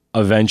her.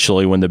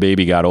 Eventually, when the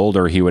baby got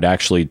older, he would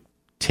actually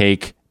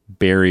take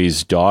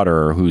Barry's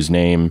daughter, whose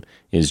name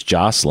is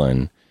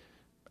Jocelyn,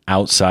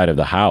 outside of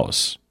the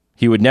house.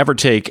 He would never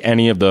take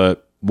any of the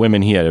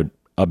women he had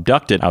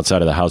abducted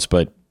outside of the house,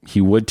 but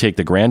he would take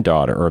the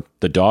granddaughter or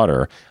the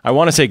daughter. I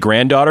want to say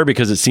granddaughter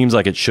because it seems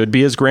like it should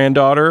be his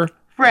granddaughter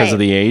because of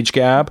the age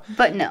gap.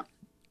 But no.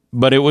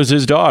 But it was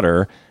his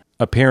daughter.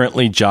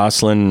 Apparently,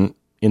 Jocelyn,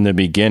 in the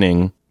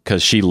beginning,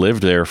 because she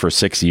lived there for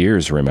 6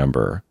 years,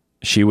 remember,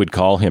 she would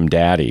call him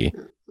daddy.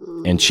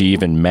 And she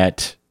even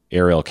met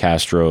Ariel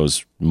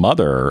Castro's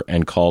mother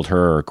and called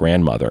her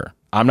grandmother.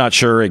 I'm not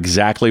sure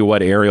exactly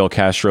what Ariel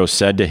Castro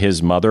said to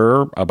his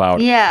mother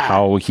about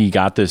how he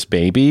got this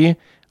baby.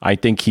 I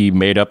think he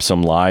made up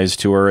some lies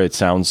to her. It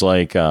sounds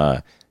like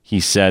he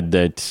said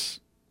that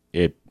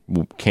it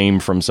came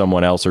from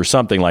someone else or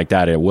something like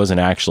that. It wasn't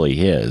actually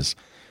his,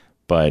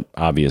 but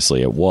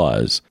obviously it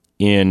was.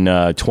 In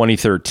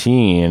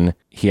 2013,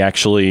 he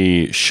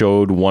actually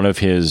showed one of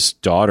his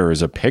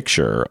daughters a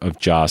picture of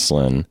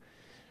Jocelyn,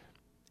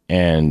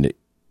 and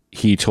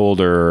he told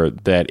her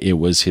that it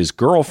was his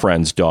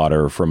girlfriend's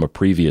daughter from a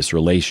previous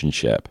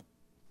relationship.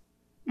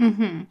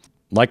 Mm-hmm.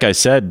 Like I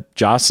said,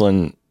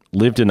 Jocelyn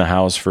lived in the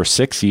house for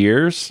 6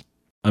 years.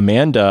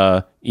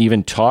 Amanda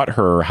even taught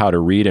her how to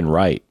read and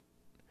write.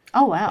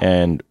 Oh, wow.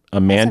 And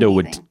Amanda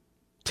would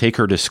take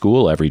her to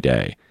school every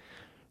day.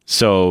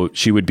 So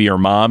she would be her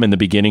mom in the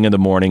beginning of the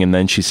morning, and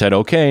then she said,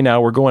 okay, now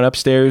we're going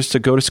upstairs to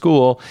go to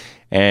school.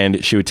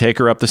 And she would take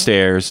her up the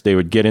stairs. They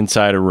would get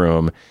inside a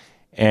room,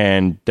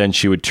 and then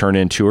she would turn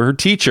into her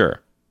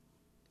teacher.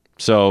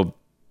 So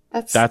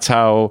that's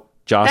how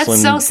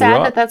Jocelyn That's so sad grew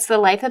up. that that's the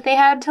life that they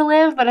had to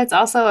live, but it's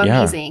also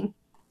amazing.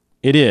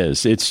 It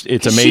is. It's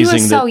amazing. She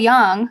was so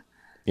young.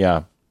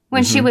 Yeah.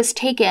 When she was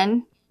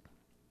taken,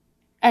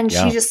 and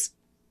she just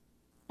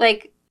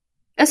like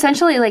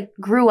essentially like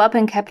grew up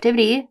in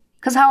captivity.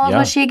 Because how old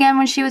was she again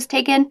when she was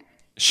taken?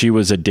 She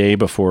was a day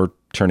before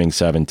turning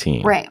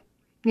 17. Right.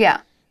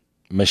 Yeah.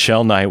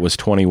 Michelle Knight was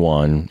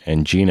 21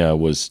 and Gina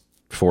was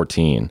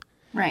 14.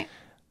 Right.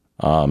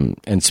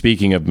 And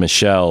speaking of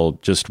Michelle,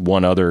 just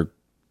one other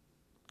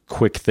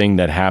quick thing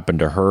that happened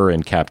to her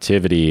in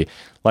captivity.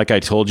 Like I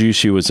told you,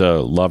 she was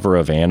a lover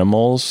of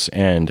animals,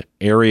 and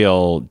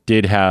Ariel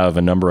did have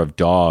a number of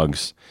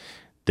dogs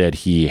that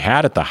he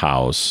had at the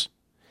house.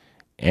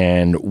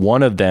 And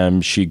one of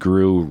them she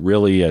grew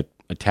really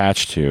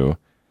attached to,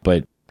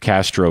 but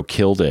Castro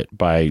killed it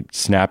by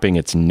snapping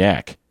its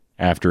neck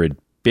after it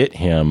bit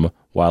him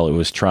while it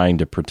was trying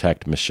to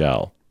protect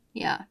Michelle.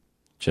 Yeah.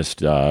 Just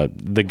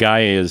the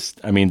guy is,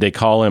 I mean, they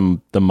call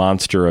him the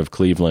monster of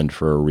Cleveland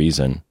for a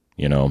reason,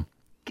 you know.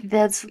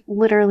 That's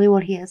literally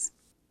what he is.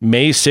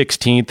 May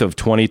 16th of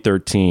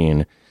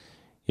 2013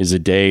 is a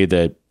day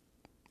that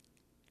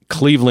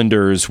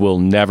Clevelanders will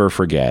never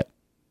forget.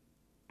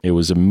 It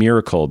was a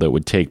miracle that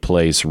would take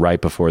place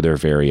right before their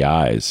very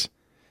eyes.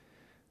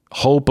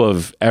 Hope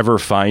of ever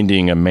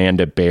finding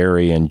Amanda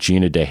Berry and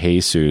Gina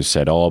DeJesus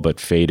had all but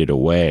faded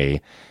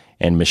away.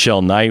 And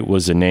Michelle Knight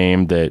was a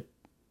name that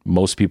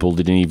most people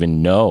didn't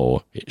even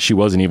know. She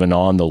wasn't even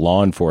on the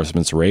law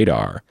enforcement's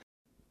radar.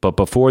 But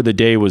before the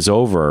day was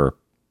over,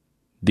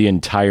 the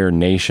entire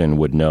nation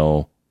would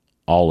know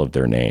all of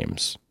their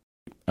names.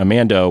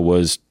 Amanda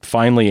was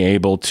finally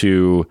able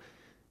to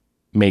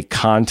make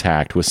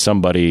contact with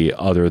somebody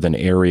other than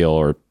Ariel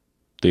or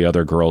the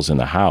other girls in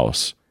the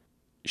house.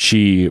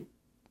 She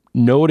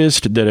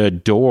noticed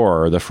that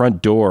the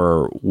front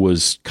door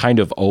was kind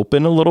of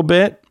open a little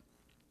bit,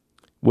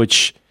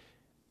 which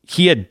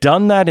he had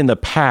done that in the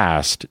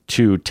past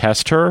to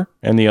test her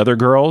and the other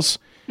girls.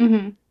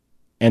 Mm-hmm.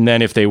 And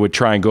then if they would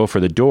try and go for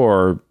the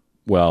door,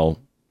 well,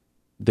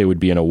 they would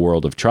be in a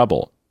world of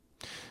trouble.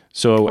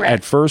 So Correct.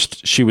 At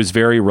first she was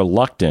very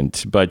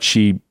reluctant, but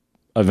she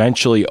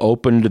eventually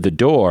opened the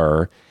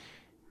door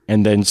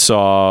and then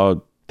saw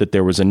that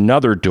there was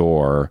another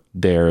door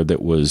there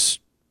that was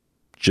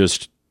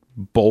just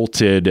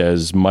bolted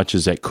as much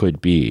as it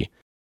could be.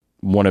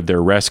 One of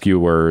their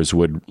rescuers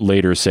would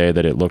later say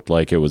that it looked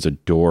like it was a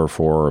door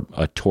for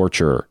a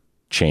torture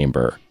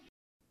chamber.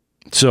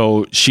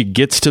 So she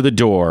gets to the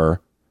door.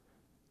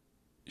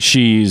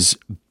 She's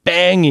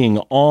banging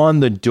on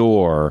the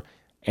door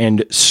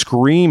and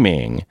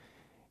screaming.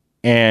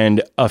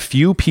 And a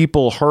few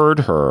people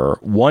heard her.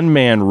 One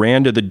man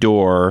ran to the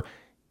door,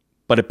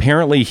 but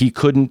apparently he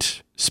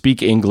couldn't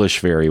speak English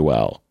very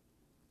well.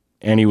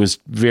 And he was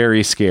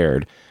very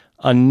scared.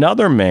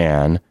 Another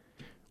man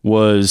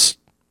was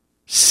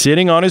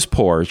sitting on his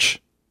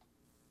porch,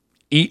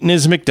 eating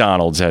his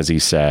McDonald's, as he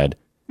said.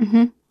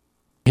 Mm-hmm.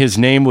 His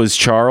name was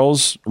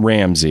Charles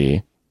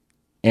Ramsey,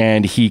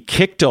 and he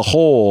kicked a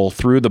hole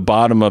through the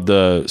bottom of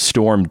the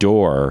storm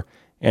door,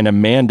 and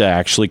Amanda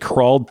actually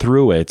crawled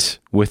through it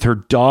with her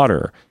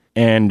daughter.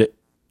 And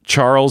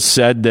Charles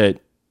said that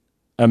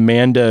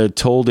Amanda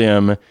told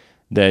him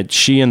that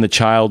she and the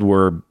child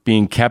were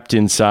being kept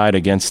inside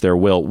against their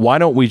will. Why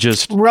don't we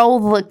just roll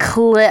the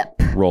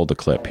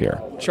clip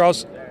here?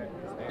 Charles.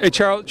 Hey,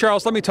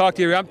 Charles, let me talk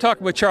to you. I'm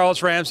talking with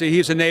Charles Ramsey.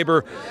 He's a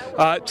neighbor.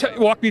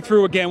 Walk me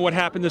through again what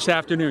happened this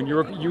afternoon.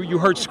 You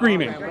heard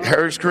screaming.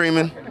 Heard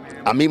screaming.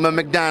 I'm eating my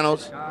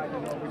McDonald's.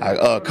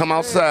 I come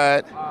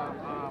outside.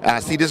 I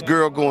see this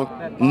girl going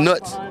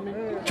nuts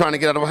trying to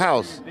get out of her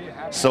house.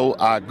 So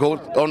I go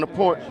on the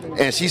porch,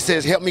 and she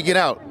says, help me get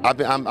out. I've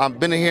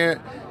been in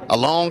here a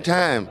long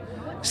time.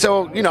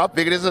 So, I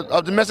figured it's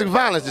a domestic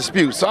violence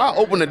dispute. So I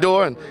open the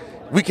door, and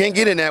we can't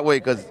get in that way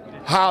because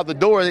how the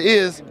door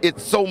is,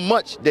 it's so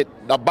much that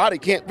a body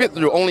can't fit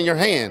through, only your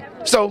hand.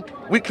 So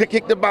we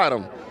kick the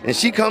bottom, and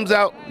she comes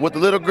out with the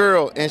little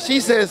girl, and she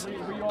says,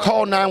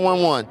 call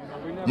 911.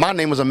 My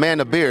name is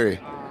Amanda Berry.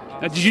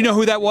 Now, did you know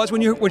who that was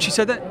when she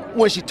said that?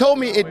 When she told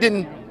me, it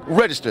didn't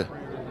register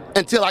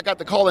until I got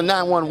to call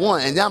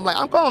 911, and I'm like,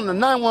 I'm calling the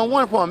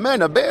 911 for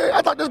Amanda Berry?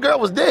 I thought this girl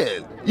was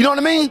dead. You know what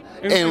I mean?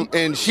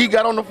 And she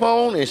got on the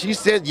phone, and she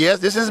said, yes,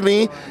 this is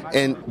me.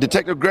 And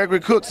Detective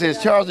Gregory Cook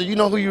says, Charles, do you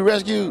know who you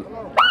rescued?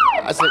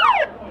 I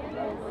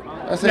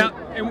said. Now,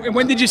 and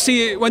when did you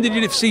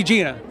see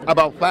Gina?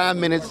 About 5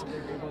 minutes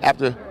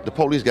after the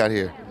police got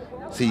here.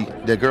 See,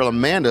 the girl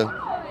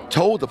Amanda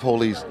told the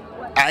police,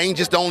 I ain't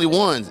just the only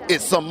ones.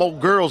 It's some more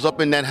girls up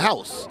in that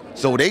house.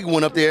 So they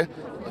went up there,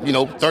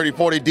 30,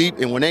 40 deep,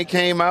 and when they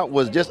came out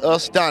was just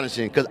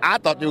astonishing because I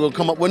thought they were going to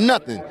come up with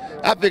nothing.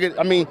 I figured,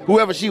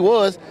 whoever she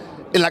was,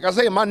 and like I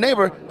say, my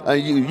neighbor,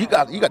 you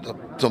got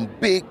some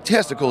big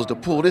testicles to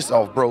pull this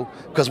off, bro,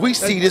 because we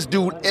see this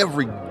dude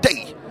every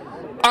day.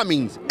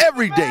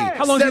 Every day.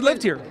 How long have you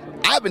lived here?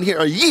 I've been here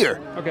a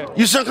year. Okay.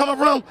 You see where I'm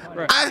coming from?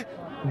 Right. I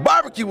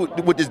barbecue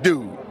with this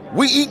dude.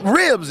 We eat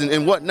ribs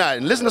and whatnot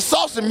and listen to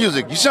salsa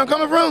music. You see where I'm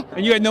coming from?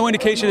 And you had no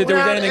indication that there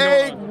was anything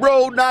going on?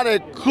 Bro, not a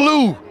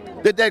clue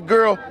that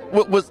girl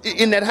was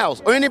in that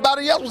house or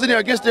anybody else was in there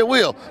against their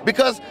will,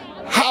 because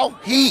how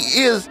he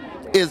is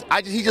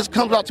he just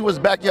comes out to his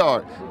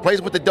backyard,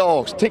 plays with the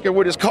dogs, tinker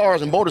with his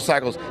cars and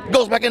motorcycles,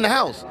 goes back in the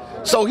house.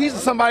 So he's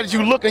somebody that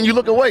you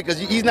look away because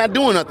he's not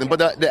doing nothing but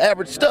the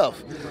average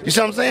stuff. You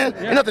see what I'm saying? Yeah.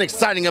 There's nothing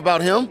exciting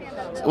about him.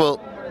 Well,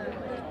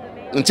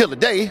 until the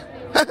day.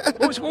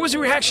 What was the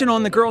reaction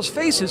on the girls'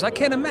 faces? I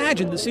can't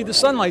imagine to see the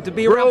sunlight, to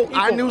be around people.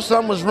 I knew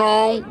something was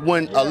wrong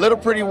when a little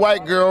pretty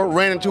white girl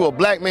ran into a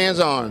black man's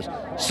arms.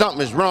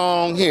 Something is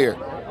wrong here.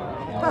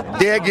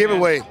 Dead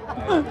giveaway.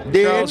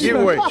 Dead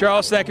giveaway.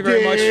 Charles, thank you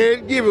very much.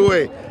 Dead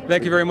giveaway.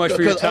 Thank you very much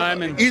for your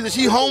time. And either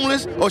she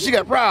homeless or she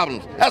got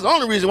problems. That's the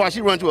only reason why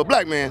she run to a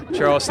black man.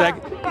 Charles,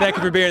 thank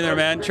you for being there,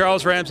 man.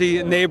 Charles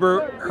Ramsey,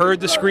 neighbor, heard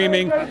the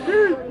screaming,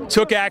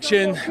 took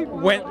action,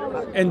 went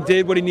and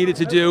did what he needed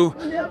to do.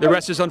 The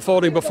rest is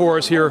unfolding before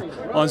us here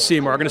on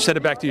Seymour. I'm going to send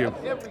it back to you.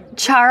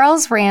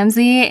 Charles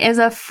Ramsey is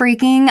a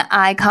freaking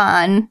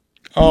icon.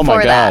 Oh my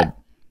for God. That.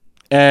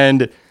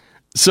 And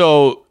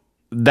so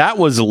that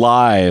was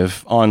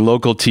live on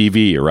local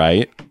TV,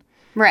 right?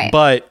 Right.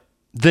 But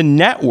the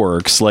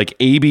networks like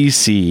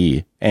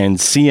ABC and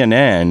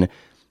CNN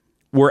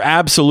were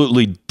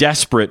absolutely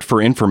desperate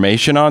for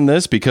information on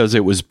this because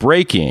it was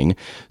breaking.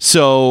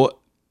 So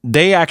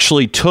they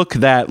actually took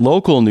that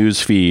local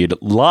news feed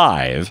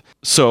live.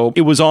 So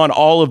it was on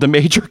all of the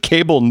major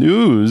cable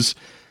news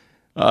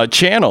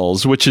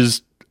channels, which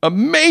is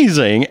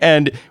amazing.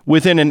 And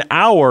within an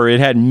hour,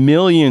 it had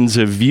millions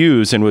of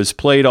views and was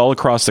played all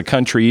across the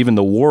country, even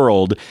the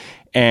world.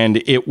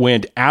 And it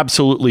went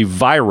absolutely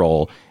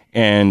viral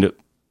and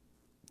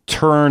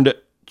turned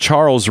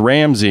Charles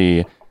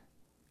Ramsey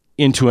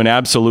into an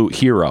absolute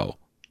hero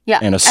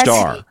and a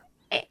star.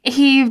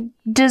 He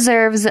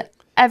deserves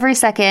every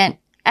second,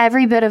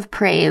 every bit of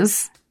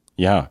praise.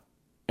 Yeah.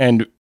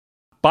 And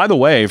by the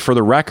way, for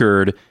the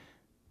record,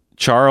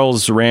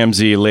 Charles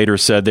Ramsey later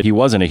said that he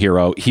wasn't a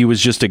hero. He was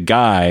just a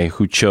guy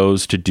who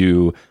chose to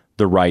do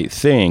the right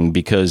thing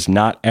because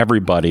not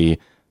everybody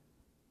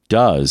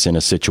does in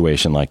a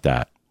situation like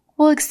that.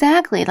 Well,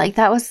 exactly. Like,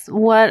 that was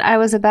what I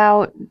was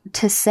about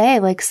to say.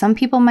 Like, some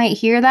people might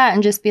hear that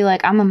and just be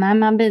like, I'm going to mind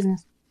my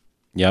business.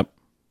 Yep.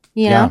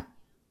 You know?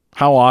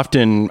 How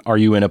often are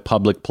you in a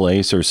public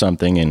place or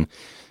something and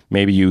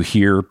maybe you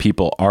hear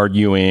people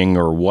arguing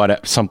or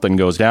something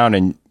goes down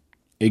and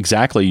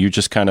exactly, you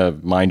just kind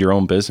of mind your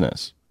own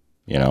business,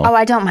 you know? Oh,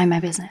 I don't mind my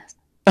business.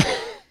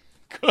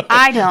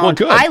 I don't. Well,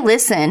 good. I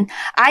listen.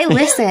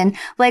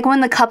 Like,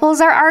 when the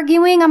couples are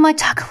arguing, I'm like,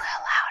 talk a little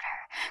louder.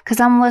 Because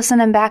I'm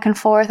listening back and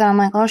forth and I'm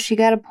like, oh, she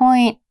got a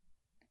point.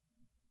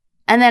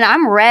 And then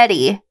I'm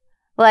ready.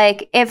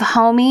 Like, if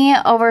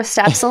homie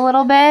oversteps a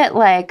little bit,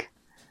 like,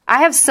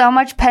 I have so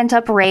much pent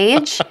up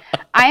rage.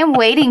 I am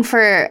waiting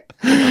for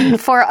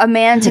a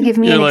man to give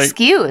me an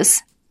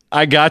excuse.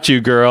 I got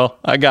you, girl.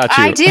 I got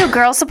you. I do.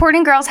 Girls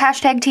supporting girls.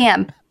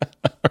 #TM.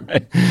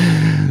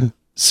 Right.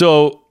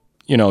 So,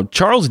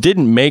 Charles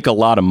didn't make a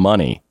lot of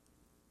money.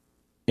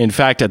 In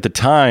fact, at the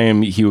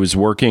time, he was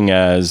working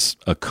as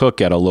a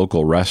cook at a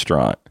local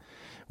restaurant.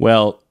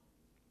 Well,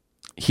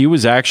 he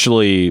was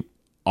actually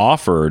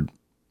offered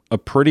a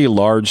pretty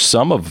large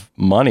sum of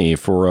money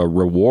for a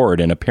reward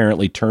and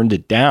apparently turned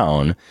it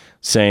down,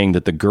 saying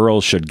that the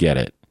girls should get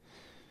it.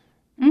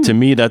 To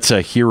me, that's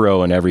a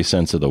hero in every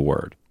sense of the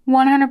word.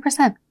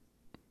 100%.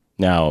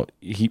 Now,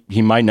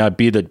 he might not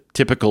be the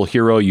typical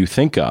hero you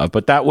think of,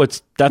 but that's what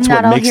makes this...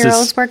 Not all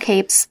heroes wear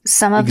capes.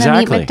 Some of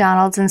them eat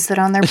McDonald's and sit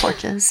on their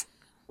porches.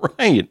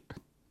 Right.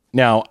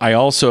 Now, I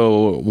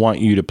also want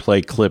you to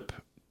play clip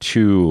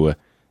 2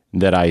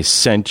 that I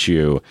sent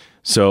you.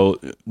 So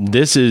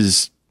this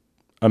is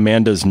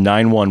Amanda's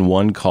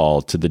 911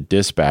 call to the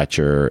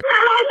dispatcher.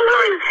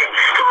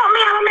 Help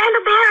me, I'm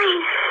Amanda Berry.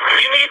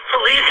 You need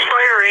police,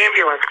 fire, or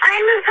ambulance? I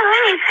need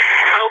police.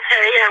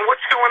 Okay, and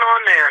what's going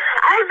on there?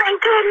 I've been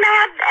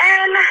kidnapped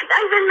and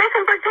I've been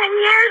missing for 10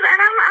 years and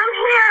I'm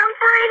here, I'm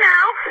free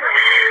now.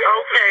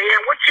 Okay,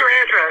 and what's your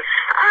address?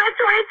 2207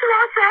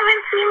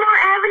 Seymour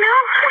Avenue.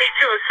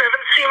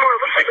 2207 Seymour.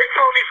 Looks like you're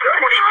calling me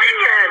from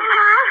 2210.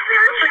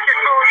 Looks like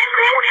you're calling me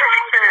from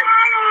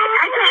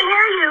 2210. I can't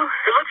hear you.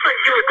 It looks like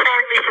you were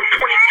calling me from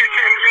 2210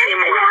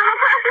 Seymour. I'm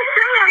across the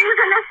street, I'm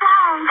using this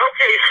phone.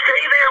 Okay,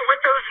 stay there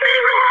with those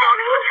neighbors. Talk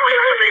to the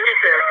police when they get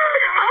there.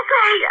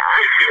 Okay.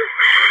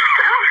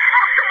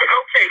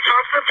 Okay,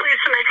 talk to the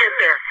police when they get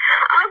there.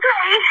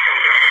 Okay.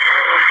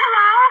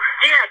 Hello?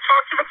 Yeah,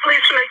 talk to the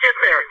police when they get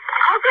there.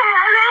 Okay,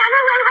 I'm on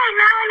the way right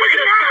now. I We're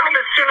need going them to send now. them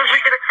as soon as we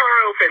get a car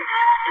open.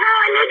 No,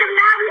 I need them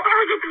now before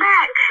we get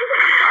back.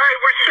 All right,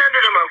 we're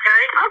sending them,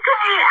 okay?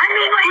 Okay, I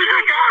mean, like,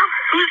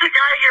 Who's the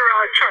guy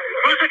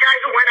who's the guy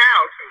who went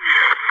out?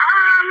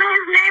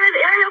 his name is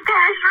Ariel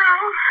Castro.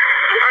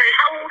 All right,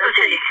 how old is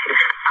he?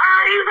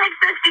 He's like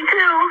 52.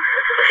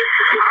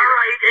 All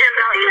right, and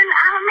Even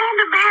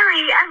Amanda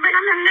Berry. I've been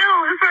on the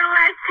news for the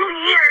last 10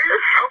 years.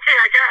 okay,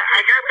 I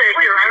got that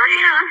here. I already.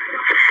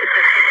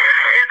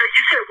 And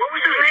you said what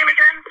was his name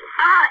again?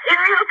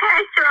 Ariel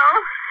Castro.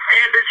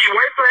 And is he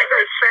white, black,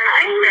 or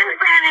Hispanic? He's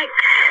Hispanic.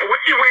 And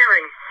what's he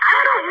wearing? I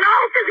don't know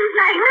because he's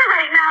not here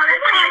right now. That's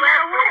why I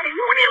got away.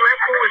 When he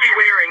left, what was he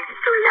wearing?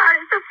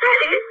 Sweetheart, it's a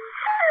pity.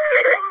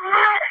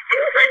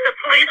 Right, the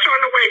police are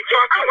on the way.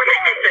 Talk to them when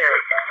they get there.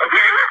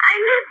 Okay?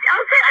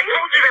 Okay. I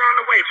told you they're on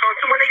the way. Talk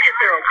to them when they get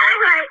there. Okay? All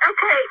right.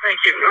 Okay. Thank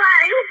you.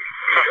 Bye.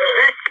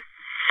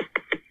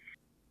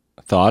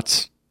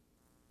 Thoughts?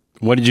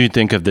 What did you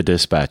think of the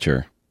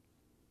dispatcher?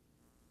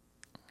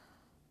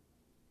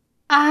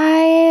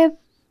 I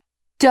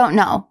don't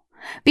know.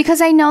 Because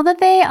I know that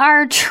they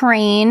are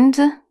trained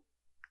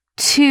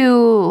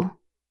to,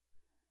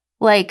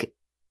 like,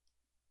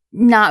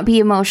 not be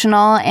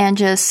emotional and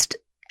just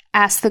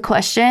ask the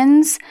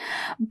questions.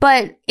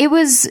 But it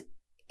was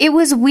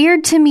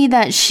weird to me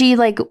that she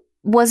like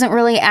wasn't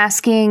really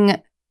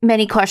asking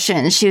many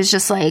questions. She was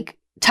just like,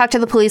 talk to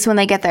the police when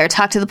they get there.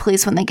 Talk to the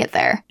police when they get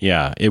there.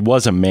 Yeah, it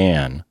was a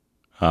man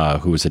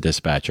who was a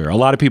dispatcher. A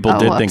lot of people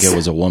did think it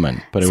was a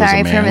woman, but it was a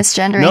man. Sorry for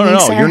misgendering.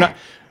 No, you're not.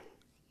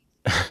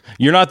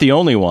 You're not the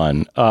only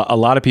one. A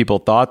lot of people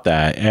thought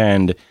that,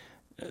 and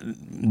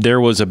there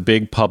was a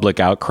big public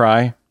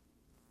outcry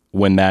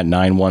when that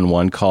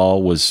 911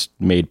 call was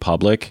made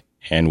public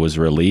and was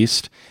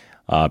released.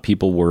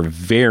 People were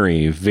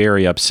very,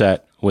 very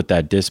upset with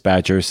that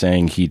dispatcher,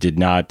 saying he did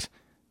not,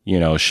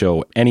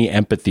 show any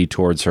empathy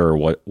towards her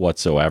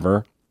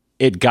whatsoever.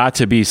 It got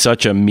to be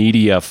such a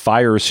media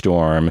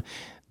firestorm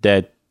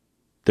that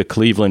the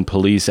Cleveland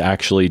police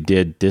actually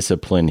did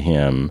discipline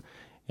him.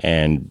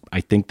 And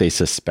I think they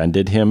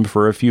suspended him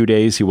for a few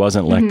days. He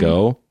wasn't let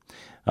go,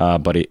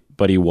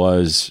 but he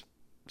was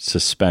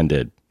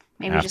suspended.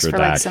 Maybe after just for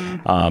that. like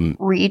some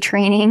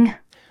retraining.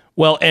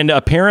 Well, and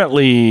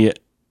apparently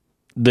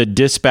the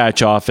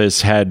dispatch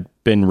office had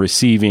been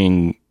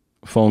receiving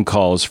phone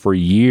calls for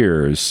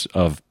years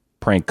of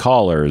prank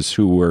callers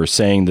who were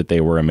saying that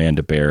they were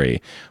Amanda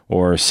Berry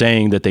or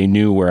saying that they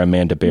knew where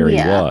Amanda Berry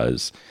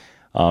was.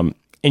 And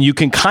you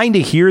can kind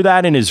of hear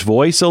that in his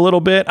voice a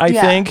little bit, I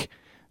think,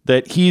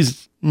 that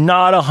he's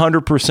not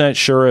 100%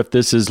 sure if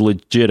this is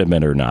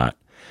legitimate or not.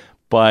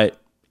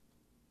 But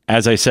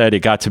as I said,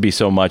 it got to be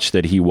so much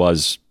that he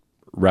was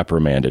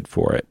reprimanded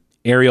for it.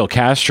 Ariel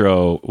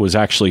Castro was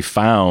actually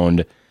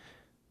found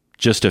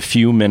just a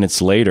few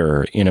minutes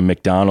later in a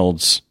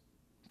McDonald's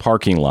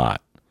parking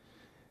lot.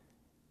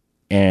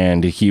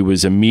 And he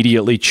was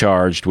immediately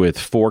charged with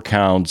 4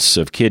 counts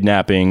of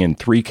kidnapping and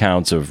 3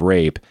 counts of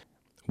rape,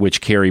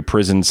 which carry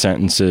prison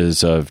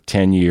sentences of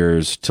 10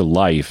 years to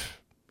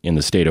life in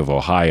the state of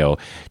Ohio.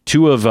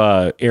 2 of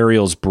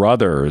Ariel's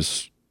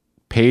brothers,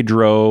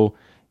 Pedro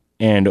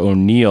and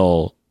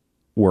O'Neill,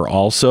 were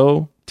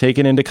also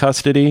taken into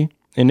custody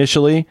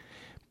initially,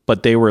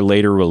 but they were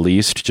later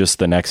released just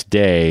the next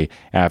day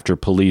after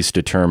police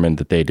determined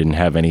that they didn't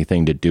have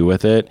anything to do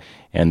with it,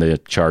 and the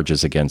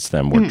charges against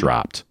them were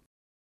dropped.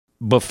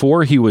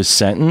 Before he was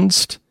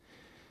sentenced,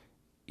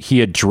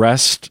 he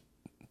addressed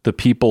the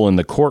people in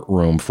the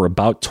courtroom for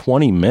about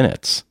 20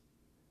 minutes,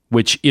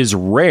 which is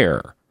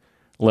rare.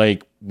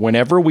 Like,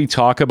 whenever we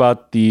talk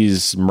about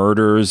these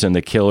murders and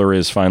the killer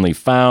is finally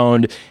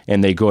found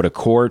and they go to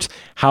court,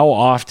 how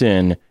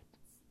often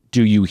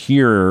do you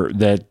hear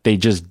that they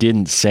just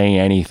didn't say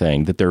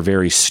anything, that they're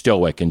very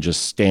stoic and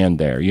just stand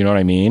there? You know what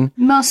I mean?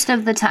 Most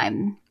of the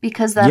time,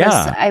 because that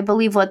is, I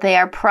believe, what they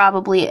are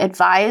probably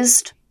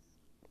advised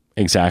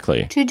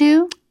exactly to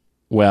do.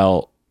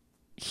 Well,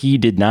 he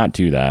did not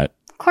do that.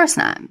 Of course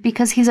not,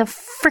 because he's a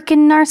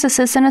freaking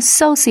narcissist and a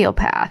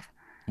sociopath.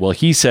 Well,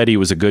 he said he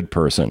was a good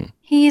person.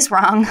 He's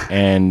wrong.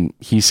 And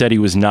he said he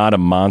was not a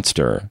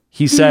monster.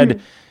 He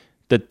said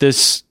that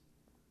this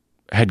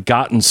had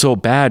gotten so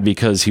bad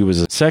because he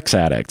was a sex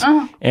addict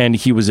and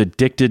he was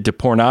addicted to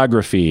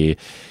pornography.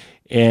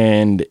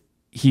 And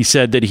he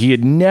said that he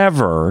had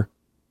never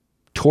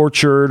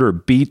tortured or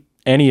beat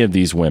any of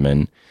these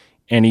women.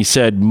 And he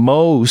said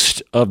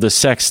most of the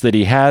sex that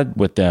he had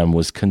with them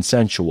was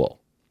consensual.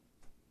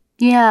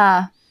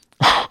 Yeah.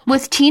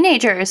 With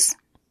teenagers.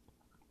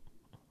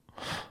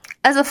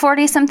 As a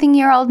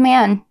 40-something-year-old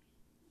man.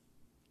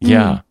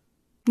 Yeah.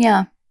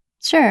 Yeah.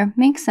 Sure.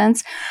 Makes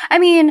sense. I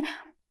mean,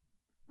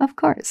 of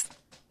course.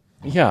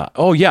 Yeah.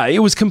 Oh, yeah. It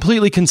was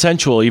completely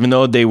consensual, even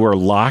though they were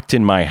locked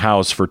in my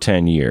house for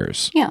 10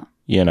 years. Yeah.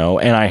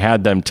 And I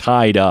had them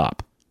tied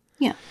up.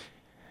 Yeah.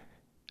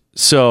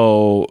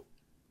 So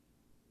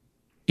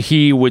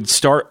he would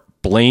start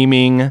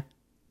blaming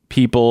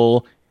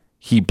people.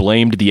 He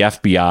blamed the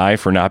FBI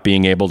for not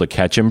being able to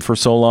catch him for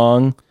so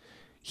long.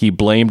 He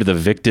blamed the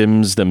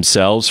victims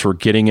themselves for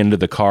getting into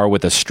the car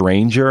with a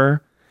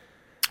stranger.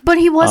 But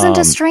he wasn't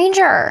a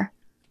stranger.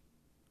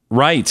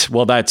 Right.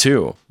 Well, that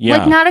too. Yeah.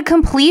 Like, not a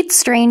complete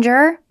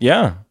stranger.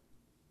 Yeah.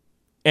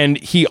 And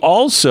he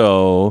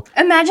also...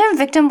 Imagine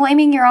victim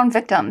blaming your own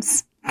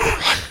victims.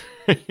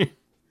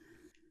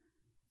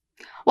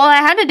 Well, I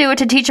had to do it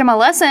to teach him a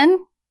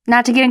lesson,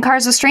 not to get in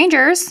cars with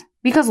strangers,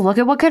 because look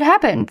at what could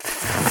happen.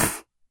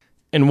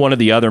 And one of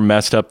the other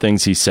messed up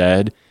things he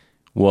said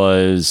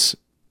was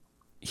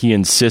he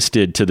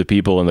insisted to the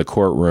people in the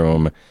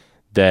courtroom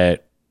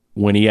that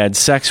when he had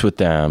sex with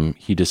them,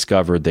 he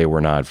discovered they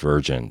were not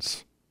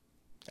virgins.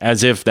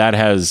 As if that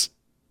has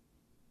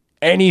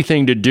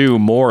anything to do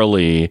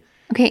morally.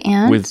 Okay,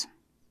 and with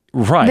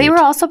right. They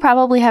were also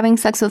probably having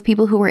sex with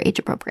people who were age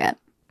appropriate.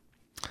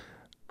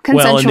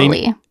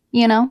 Consensually,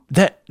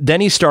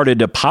 Then he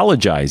started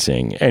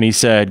apologizing and he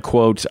said,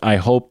 quote, "I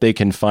hope they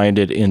can find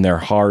it in their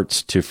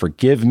hearts to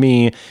forgive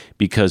me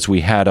because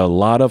we had a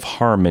lot of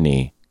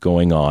harmony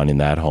going on in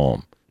that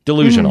home."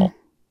 Delusional.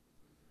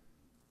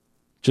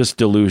 Just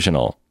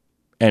delusional.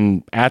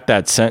 And at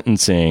that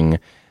sentencing,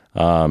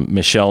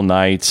 Michelle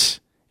Knight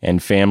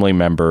and family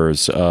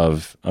members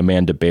of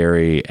Amanda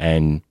Berry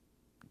and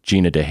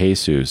Gina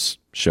DeJesus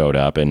showed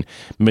up, and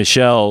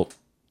Michelle,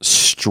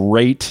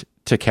 straight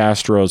to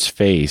Castro's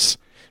face,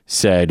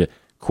 said,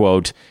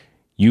 quote,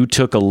 "You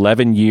took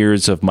 11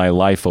 years of my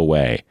life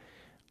away.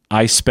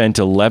 I spent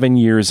 11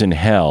 years in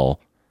hell.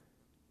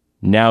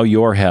 Now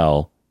your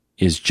hell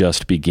is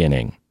just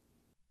beginning."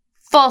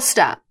 Full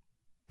stop.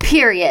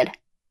 Period.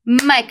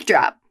 Mic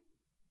drop.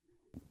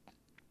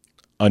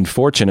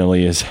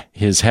 Unfortunately,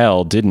 his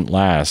hell didn't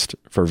last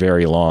for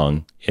very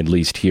long, at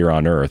least here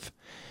on Earth,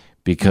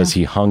 because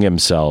he hung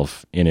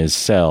himself in his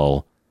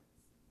cell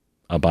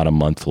about a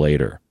month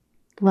later.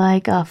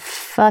 Like a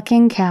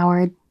fucking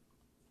coward.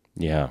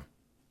 Yeah.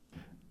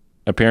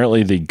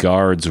 Apparently the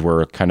guards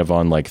were kind of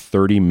on like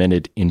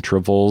 30-minute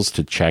intervals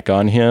to check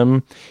on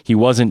him. He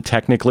wasn't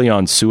technically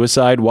on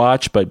suicide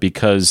watch, but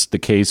because the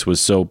case was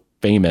so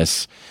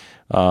famous,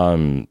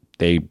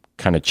 they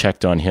kind of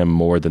checked on him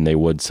more than they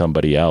would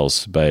somebody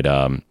else. But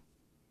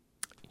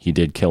he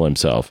did kill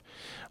himself.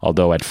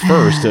 Although at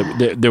first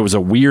there was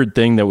a weird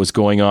thing that was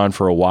going on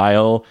for a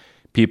while.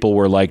 People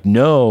were like,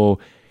 no,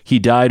 he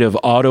died of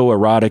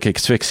autoerotic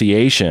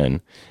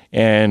asphyxiation.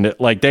 And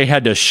like they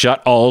had to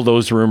shut all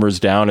those rumors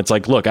down. It's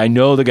like, look, I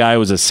know the guy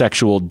was a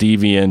sexual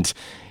deviant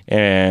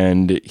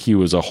and he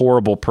was a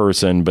horrible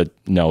person, but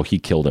no, he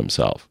killed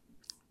himself.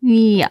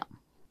 Yeah.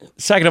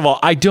 Second of all,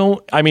 I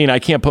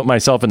can't put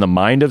myself in the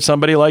mind of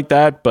somebody like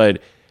that,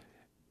 but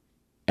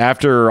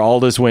after all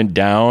this went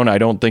down, I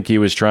don't think he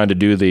was trying to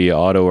do the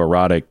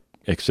autoerotic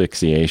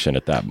asphyxiation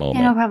at that moment.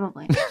 Yeah, no,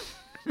 probably.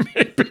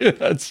 Maybe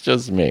that's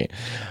just me.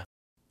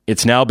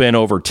 It's now been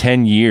over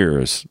 10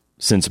 years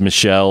since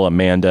Michelle,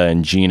 Amanda,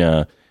 and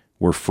Gina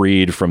were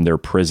freed from their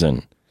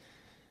prison.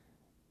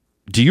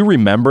 Do you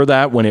remember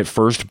that when it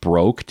first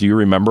broke? Do you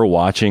remember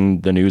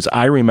watching the news?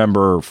 I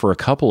remember for a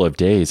couple of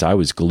days, I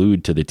was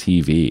glued to the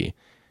TV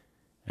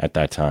at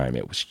that time.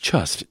 It was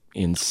just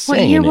insane.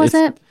 What year was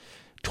it?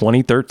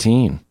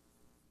 2013.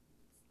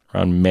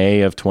 Around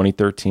May of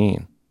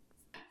 2013.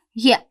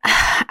 Yeah,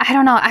 I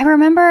don't know. I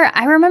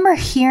remember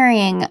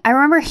hearing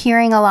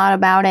a lot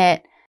about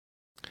it.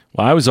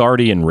 Well, I was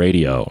already in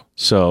radio,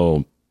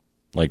 so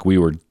like we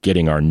were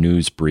getting our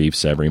news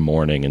briefs every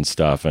morning and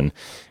stuff, and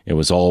it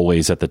was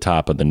always at the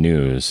top of the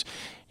news.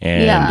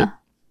 And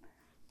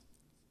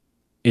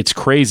it's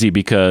crazy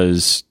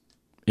because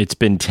it's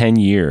been 10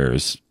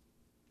 years.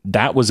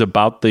 That was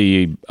about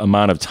the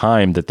amount of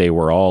time that they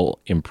were all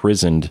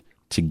imprisoned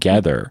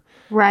together.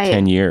 Right.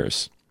 10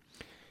 years.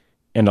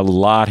 And a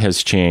lot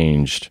has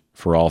changed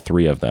for all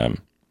three of them.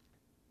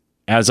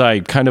 As I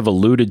kind of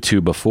alluded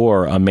to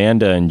before,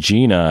 Amanda and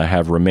Gina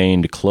have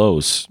remained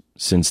close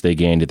since they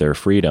gained their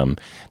freedom.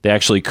 They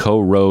actually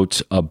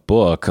co-wrote a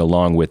book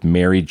along with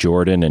Mary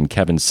Jordan and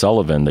Kevin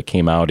Sullivan that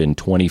came out in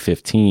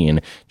 2015,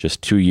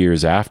 just 2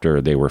 years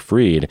after they were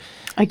freed.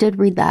 I did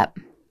read that.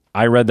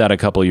 I read that a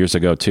couple of years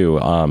ago too.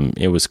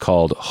 It was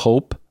called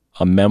Hope,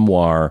 a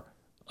Memoir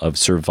of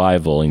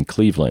Survival in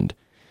Cleveland.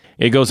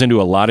 It goes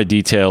into a lot of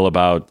detail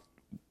about,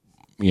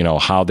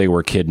 how they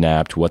were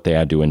kidnapped, what they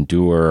had to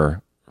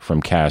endure from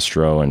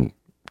Castro, and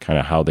kind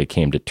of how they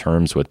came to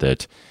terms with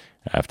it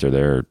after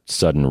their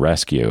sudden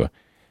rescue.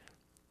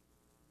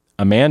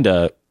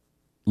 Amanda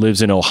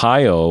lives in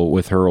Ohio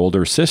with her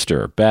older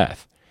sister,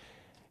 Beth.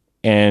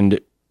 And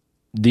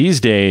these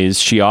days,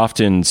 she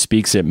often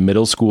speaks at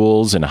middle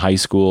schools and high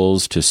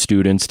schools to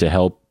students to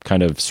help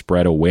kind of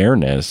spread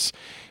awareness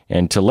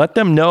and to let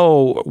them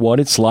know what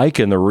it's like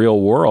in the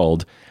real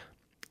world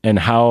and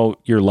how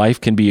your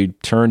life can be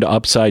turned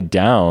upside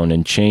down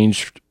and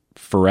changed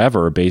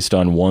forever based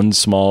on one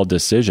small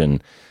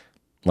decision,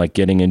 like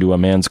getting into a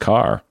man's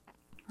car.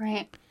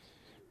 Right.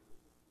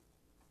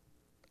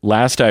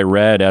 Last I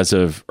read, as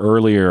of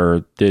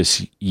earlier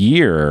this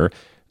year,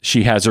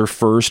 she has her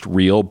first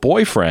real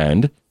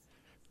boyfriend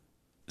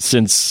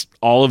since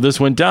all of this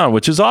went down,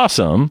 which is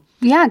awesome.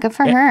 Yeah, good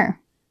for her.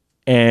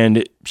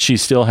 And she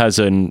still has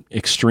an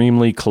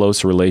extremely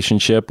close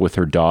relationship with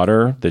her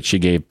daughter that she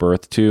gave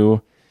birth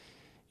to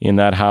in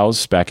that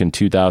house back in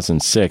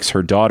 2006.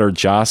 Her daughter,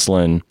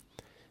 Jocelyn,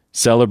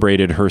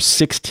 celebrated her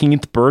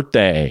 16th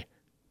birthday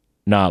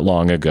not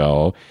long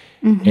ago.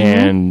 Mm-hmm.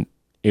 And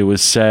it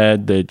was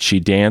said that she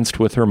danced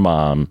with her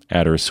mom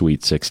at her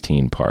Sweet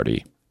 16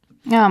 party.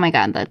 Oh my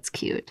God, that's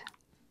cute.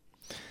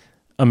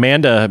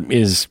 Amanda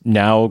is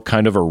now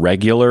kind of a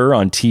regular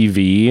on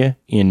TV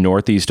in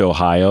Northeast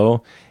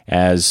Ohio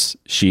as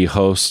she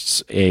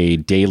hosts a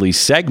daily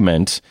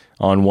segment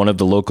on one of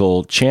the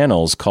local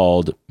channels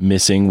called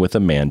Missing with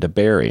Amanda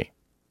Berry,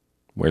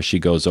 where she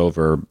goes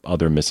over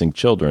other missing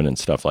children and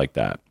stuff like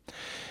that.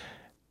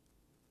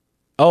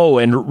 Oh,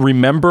 and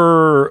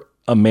remember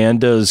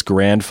Amanda's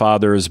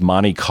grandfather's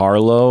Monte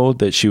Carlo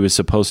that she was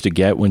supposed to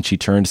get when she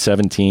turned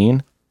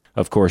 17?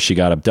 Of course, she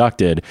got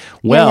abducted.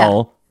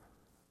 Well,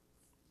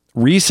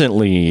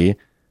 recently,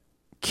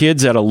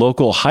 kids at a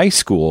local high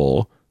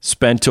school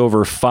spent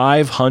over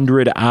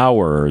 500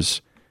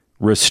 hours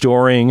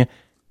restoring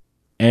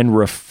and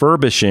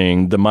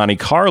refurbishing the Monte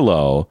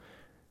Carlo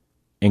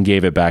and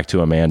gave it back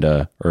to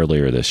Amanda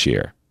earlier this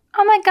year.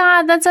 Oh my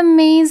God, that's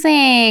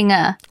amazing.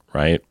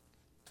 Right?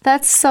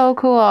 That's so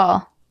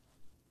cool.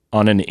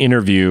 On an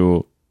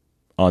interview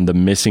on the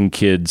Missing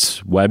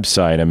Kids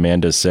website,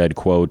 Amanda said,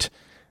 quote,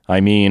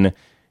 "I mean,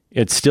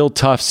 it's still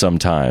tough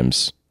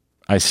sometimes.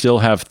 I still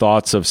have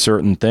thoughts of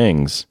certain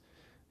things,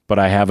 but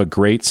I have a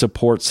great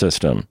support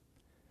system.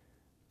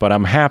 But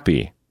I'm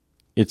happy.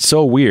 It's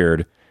so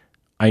weird.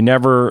 I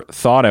never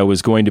thought I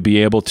was going to be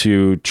able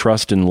to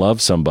trust and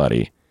love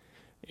somebody.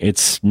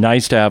 It's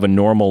nice to have a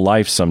normal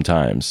life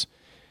sometimes.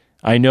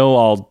 I know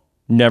I'll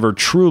never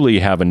truly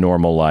have a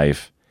normal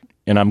life,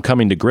 and I'm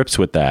coming to grips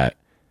with that.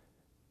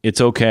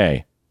 It's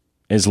okay,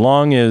 as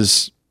long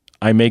as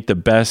I make the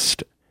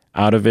best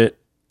out of it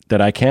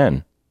that I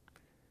can.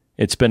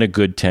 It's been a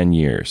good 10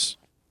 years.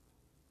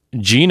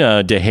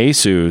 Gina De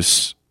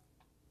Jesus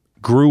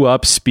grew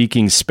up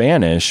speaking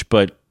Spanish,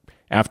 but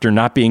after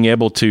not being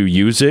able to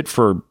use it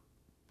for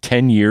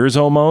 10 years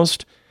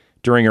almost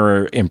during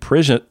her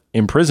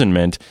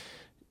imprisonment,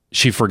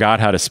 she forgot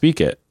how to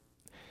speak it.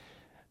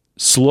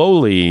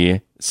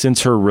 Slowly,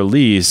 since her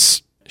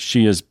release,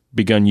 she has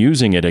begun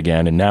using it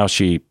again, and now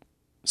she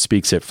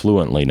speaks it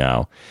fluently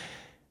now.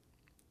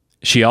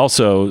 She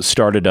also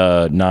started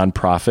a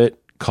nonprofit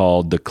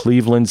called the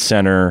Cleveland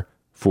Center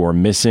for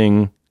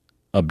Missing,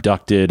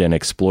 Abducted, and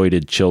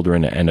Exploited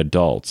Children and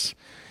Adults.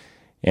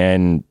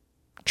 And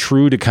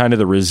true to kind of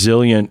the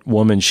resilient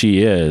woman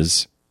she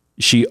is,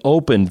 she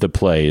opened the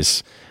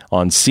place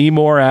on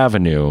Seymour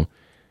Avenue,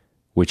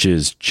 which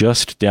is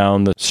just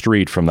down the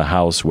street from the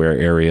house where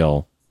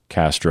Ariel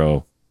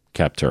Castro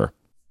kept her.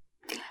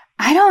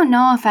 I don't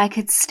know if I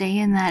could stay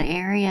in that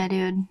area,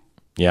 dude.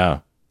 Yeah.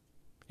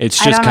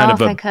 It's just kind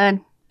of I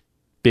could.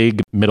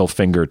 Big middle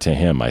finger to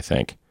him, I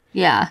think.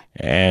 Yeah.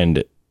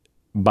 And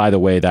by the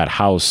way, that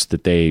house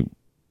that they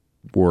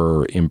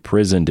were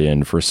imprisoned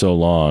in for so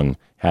long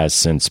has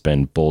since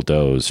been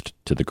bulldozed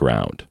to the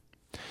ground.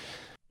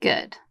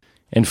 Good.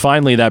 And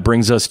finally, that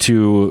brings us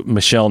to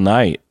Michelle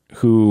Knight,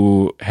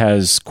 who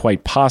has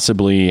quite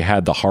possibly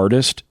had the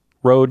hardest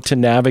road to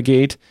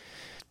navigate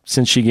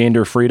since she gained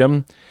her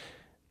freedom.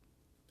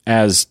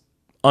 As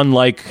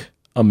unlike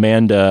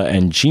Amanda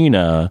and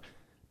Gina,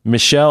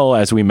 Michelle,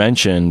 as we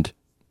mentioned,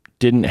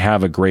 didn't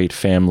have a great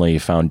family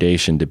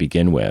foundation to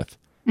begin with.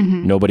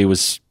 Mm-hmm. Nobody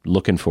was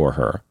looking for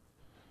her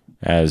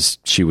as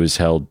she was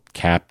held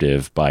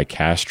captive by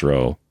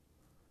Castro.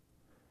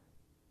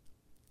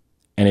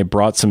 And it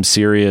brought some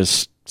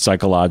serious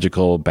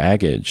psychological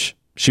baggage.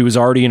 She was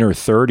already in her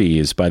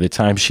 30s by the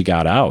time she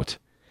got out.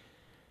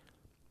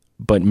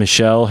 But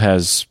Michelle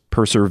has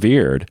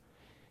persevered.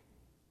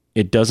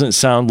 It doesn't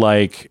sound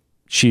like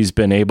she's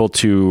been able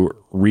to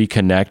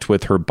reconnect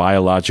with her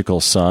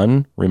biological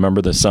son.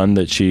 Remember the son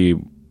she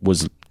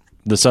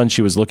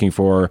was looking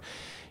for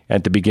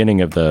at the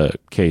beginning of the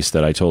case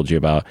that I told you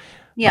about.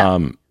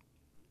 Yeah.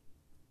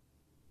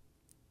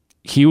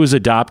 He was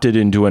adopted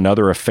into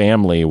another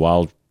family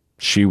while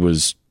she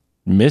was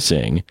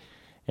missing.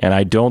 And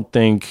I don't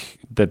think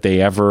that they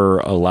ever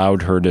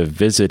allowed her to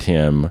visit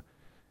him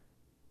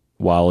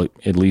while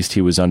at least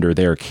he was under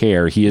their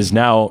care. He is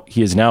now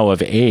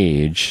of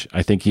age.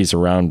 I think he's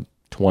around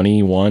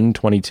 21,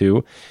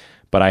 22,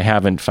 but I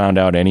haven't found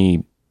out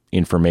any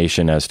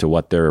information as to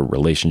what their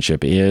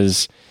relationship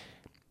is,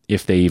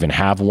 if they even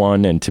have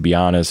one. And to be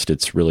honest,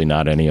 it's really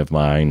not any of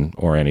mine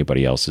or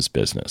anybody else's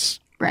business.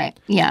 Right.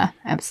 Yeah,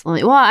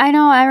 absolutely. Well,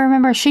 I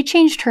remember she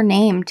changed her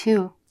name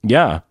too.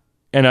 Yeah.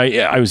 And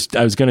I was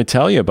going to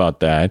tell you about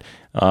that.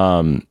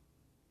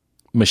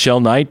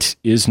 Michelle Knight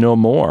is no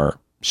more.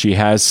 She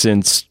has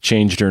since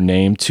changed her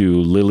name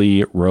to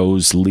Lily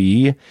Rose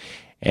Lee,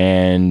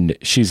 and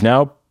she's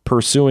now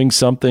pursuing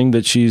something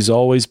that she's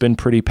always been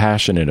pretty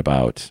passionate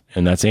about,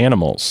 and that's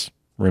animals.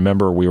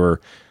 Remember, we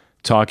were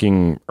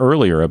talking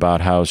earlier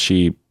about how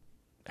she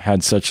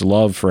had such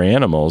love for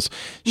animals.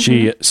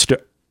 Mm-hmm.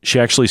 She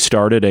actually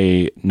started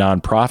a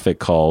nonprofit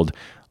called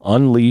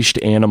Unleashed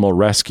Animal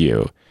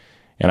Rescue,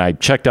 and I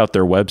checked out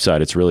their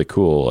website. It's really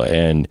cool,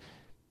 and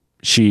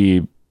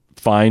she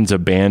finds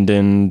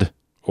abandoned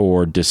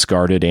or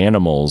discarded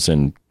animals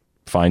and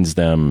finds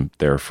them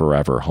their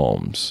forever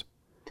homes.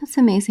 That's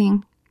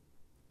amazing.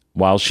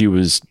 While she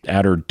was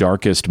at her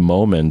darkest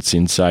moments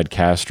inside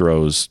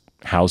Castro's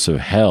house of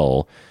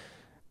hell,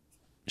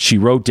 she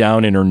wrote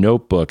down in her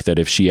notebook that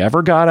if she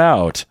ever got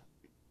out,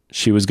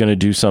 she was going to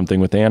do something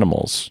with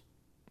animals.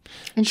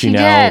 And she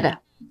did.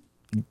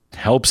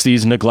 Helps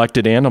these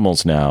neglected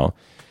animals now.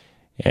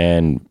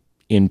 And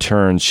in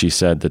turn, she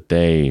said that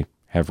they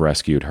have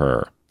rescued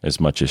her as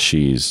much as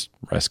she's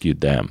rescued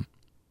them.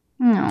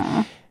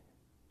 Aww.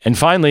 And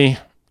finally,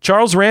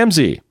 Charles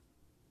Ramsey,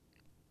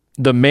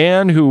 the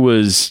man who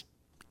was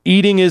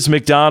eating his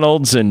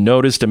McDonald's and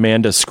noticed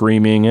Amanda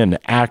screaming and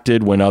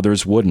acted when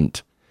others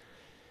wouldn't.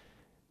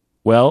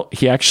 Well,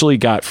 he actually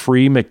got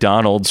free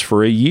McDonald's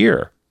for a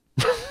year.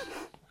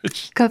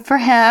 Good for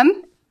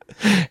him.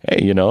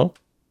 Hey,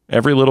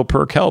 every little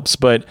perk helps.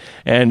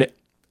 And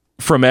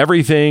from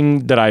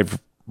everything that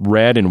I've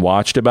read and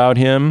watched about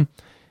him,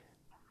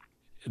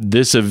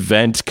 this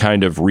event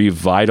kind of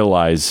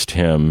revitalized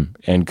him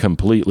and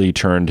completely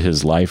turned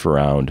his life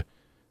around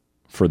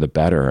for the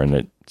better. And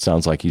it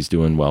sounds like he's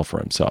doing well for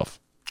himself.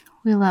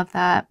 We love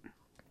that.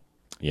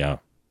 Yeah.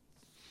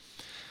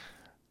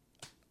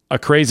 A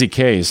crazy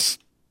case,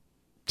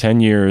 10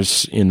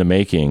 years in the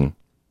making,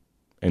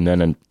 and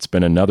then it's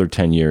been another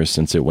 10 years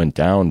since it went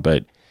down,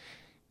 but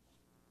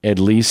at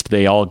least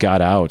they all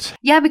got out.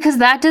 Yeah, because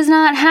that does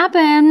not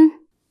happen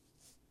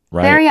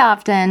very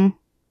often.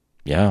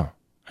 Yeah.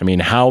 I mean,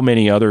 how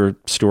many other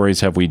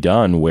stories have we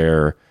done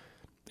where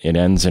it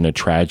ends in a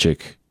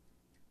tragic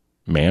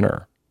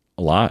manner?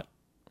 A lot.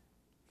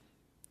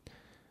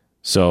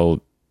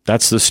 So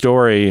that's the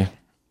story.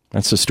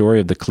 That's the story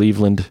of the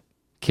Cleveland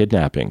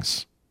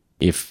kidnappings.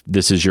 If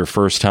this is your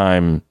first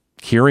time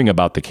hearing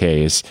about the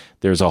case,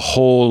 there's a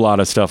whole lot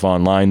of stuff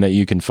online that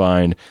you can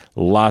find,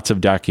 lots of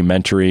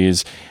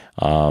documentaries.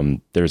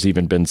 There's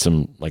even been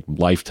some like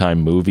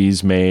Lifetime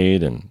movies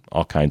made and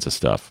all kinds of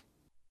stuff.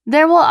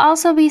 There will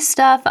also be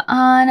stuff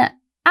on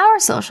our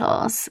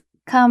socials.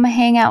 Come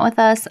hang out with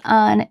us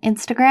on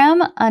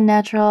Instagram,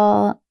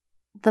 Unnatural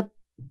the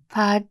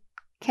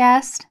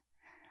Podcast.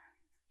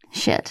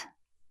 Shit.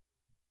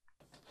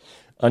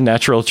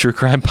 Unnatural True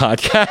Crime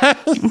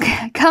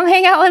Podcast. Come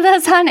hang out with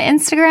us on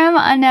Instagram,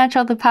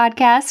 Unnatural the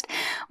Podcast.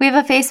 We have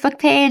a Facebook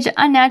page,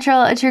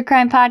 Unnatural a True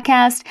Crime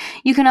Podcast.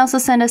 You can also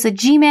send us a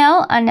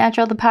Gmail,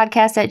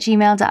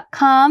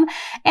 unnaturalthepodcast@gmail.com.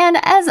 And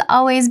as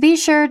always, be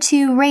sure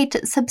to rate,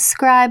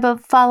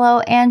 subscribe, follow,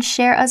 and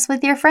share us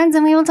with your friends.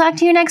 And we will talk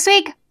to you next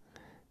week.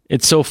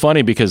 It's so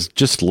funny because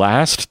just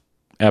last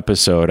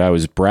episode, I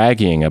was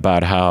bragging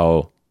about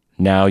how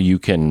now you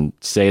can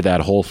say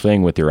that whole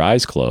thing with your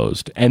eyes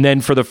closed. And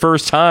then for the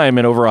first time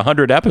in over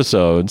 100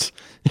 episodes,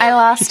 I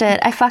lost it.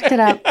 I fucked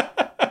it up.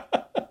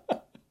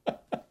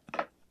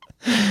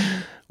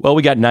 Well,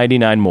 we got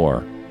 99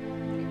 more.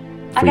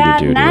 I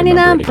got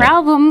 99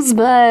 problems,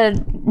 but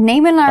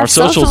naming our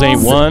socials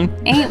ain't one.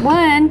 Ain't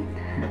one.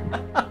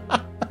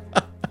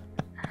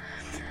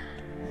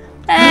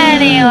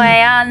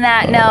 Anyway, on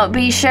that note,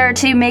 be sure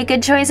to make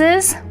good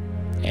choices.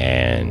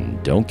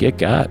 And don't get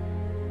got.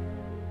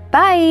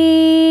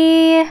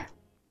 Bye.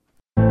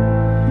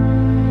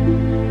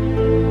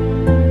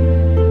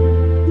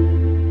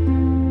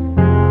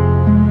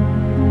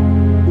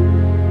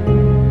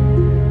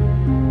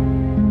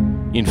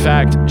 In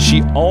fact,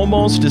 she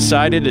almost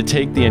decided to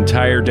take the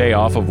entire day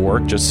off of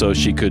work just so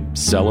she could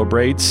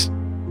celebrate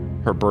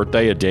her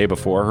birthday a day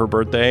before her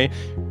birthday.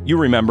 You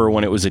remember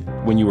when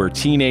when you were a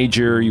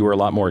teenager, you were a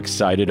lot more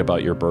excited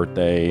about your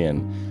birthday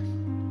and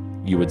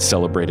you would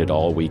celebrate it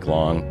all week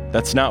long.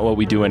 That's not what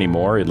we do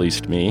anymore, at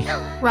least me.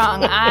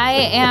 Wrong. I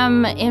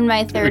am in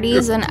my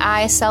 30s and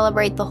I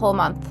celebrate the whole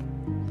month.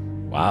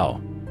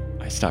 Wow.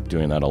 I stopped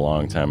doing that a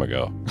long time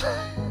ago.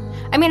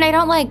 I mean, I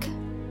don't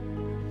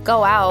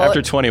go out.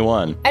 After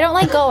 21. I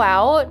don't go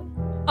out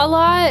a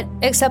lot,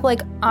 except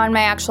on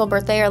my actual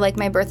birthday or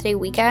my birthday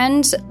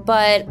weekend.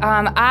 But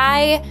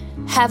I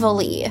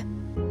heavily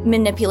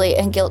manipulate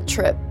and guilt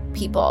trip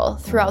people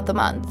throughout the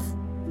month.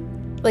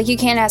 You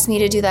can't ask me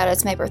to do that.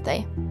 It's my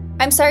birthday.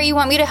 I'm sorry, you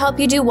want me to help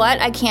you do what?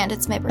 I can't.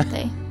 It's my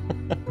birthday.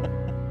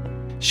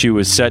 She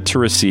was set to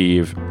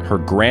receive her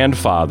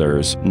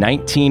grandfather's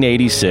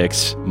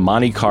 1986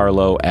 Monte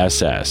Carlo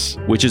SS,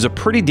 which is a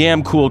pretty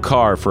damn cool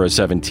car for a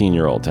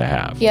 17-year-old to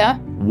have. Yeah.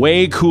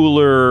 Way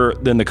cooler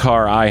than the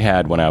car I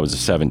had when I was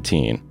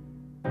 17.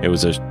 It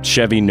was a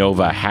Chevy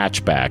Nova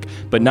hatchback,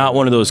 but not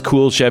one of those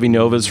cool Chevy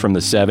Novas from the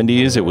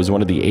 70s. It was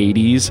one of the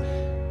 80s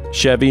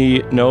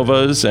Chevy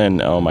Novas,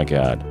 and oh my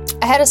God.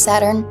 I had a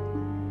Saturn.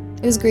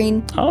 It was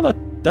green. Oh,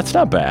 that's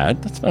not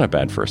bad. That's not a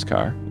bad first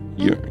car.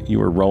 You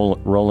were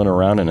rolling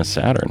around in a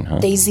Saturn, huh?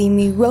 They see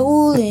me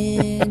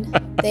rolling.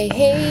 They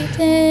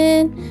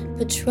hating,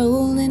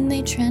 patrolling.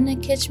 They trying to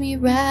catch me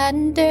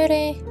riding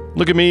dirty.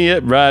 Look at me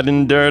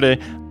riding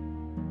dirty.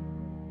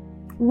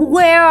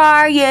 Where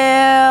are you?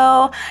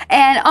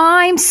 And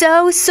I'm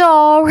so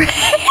sorry.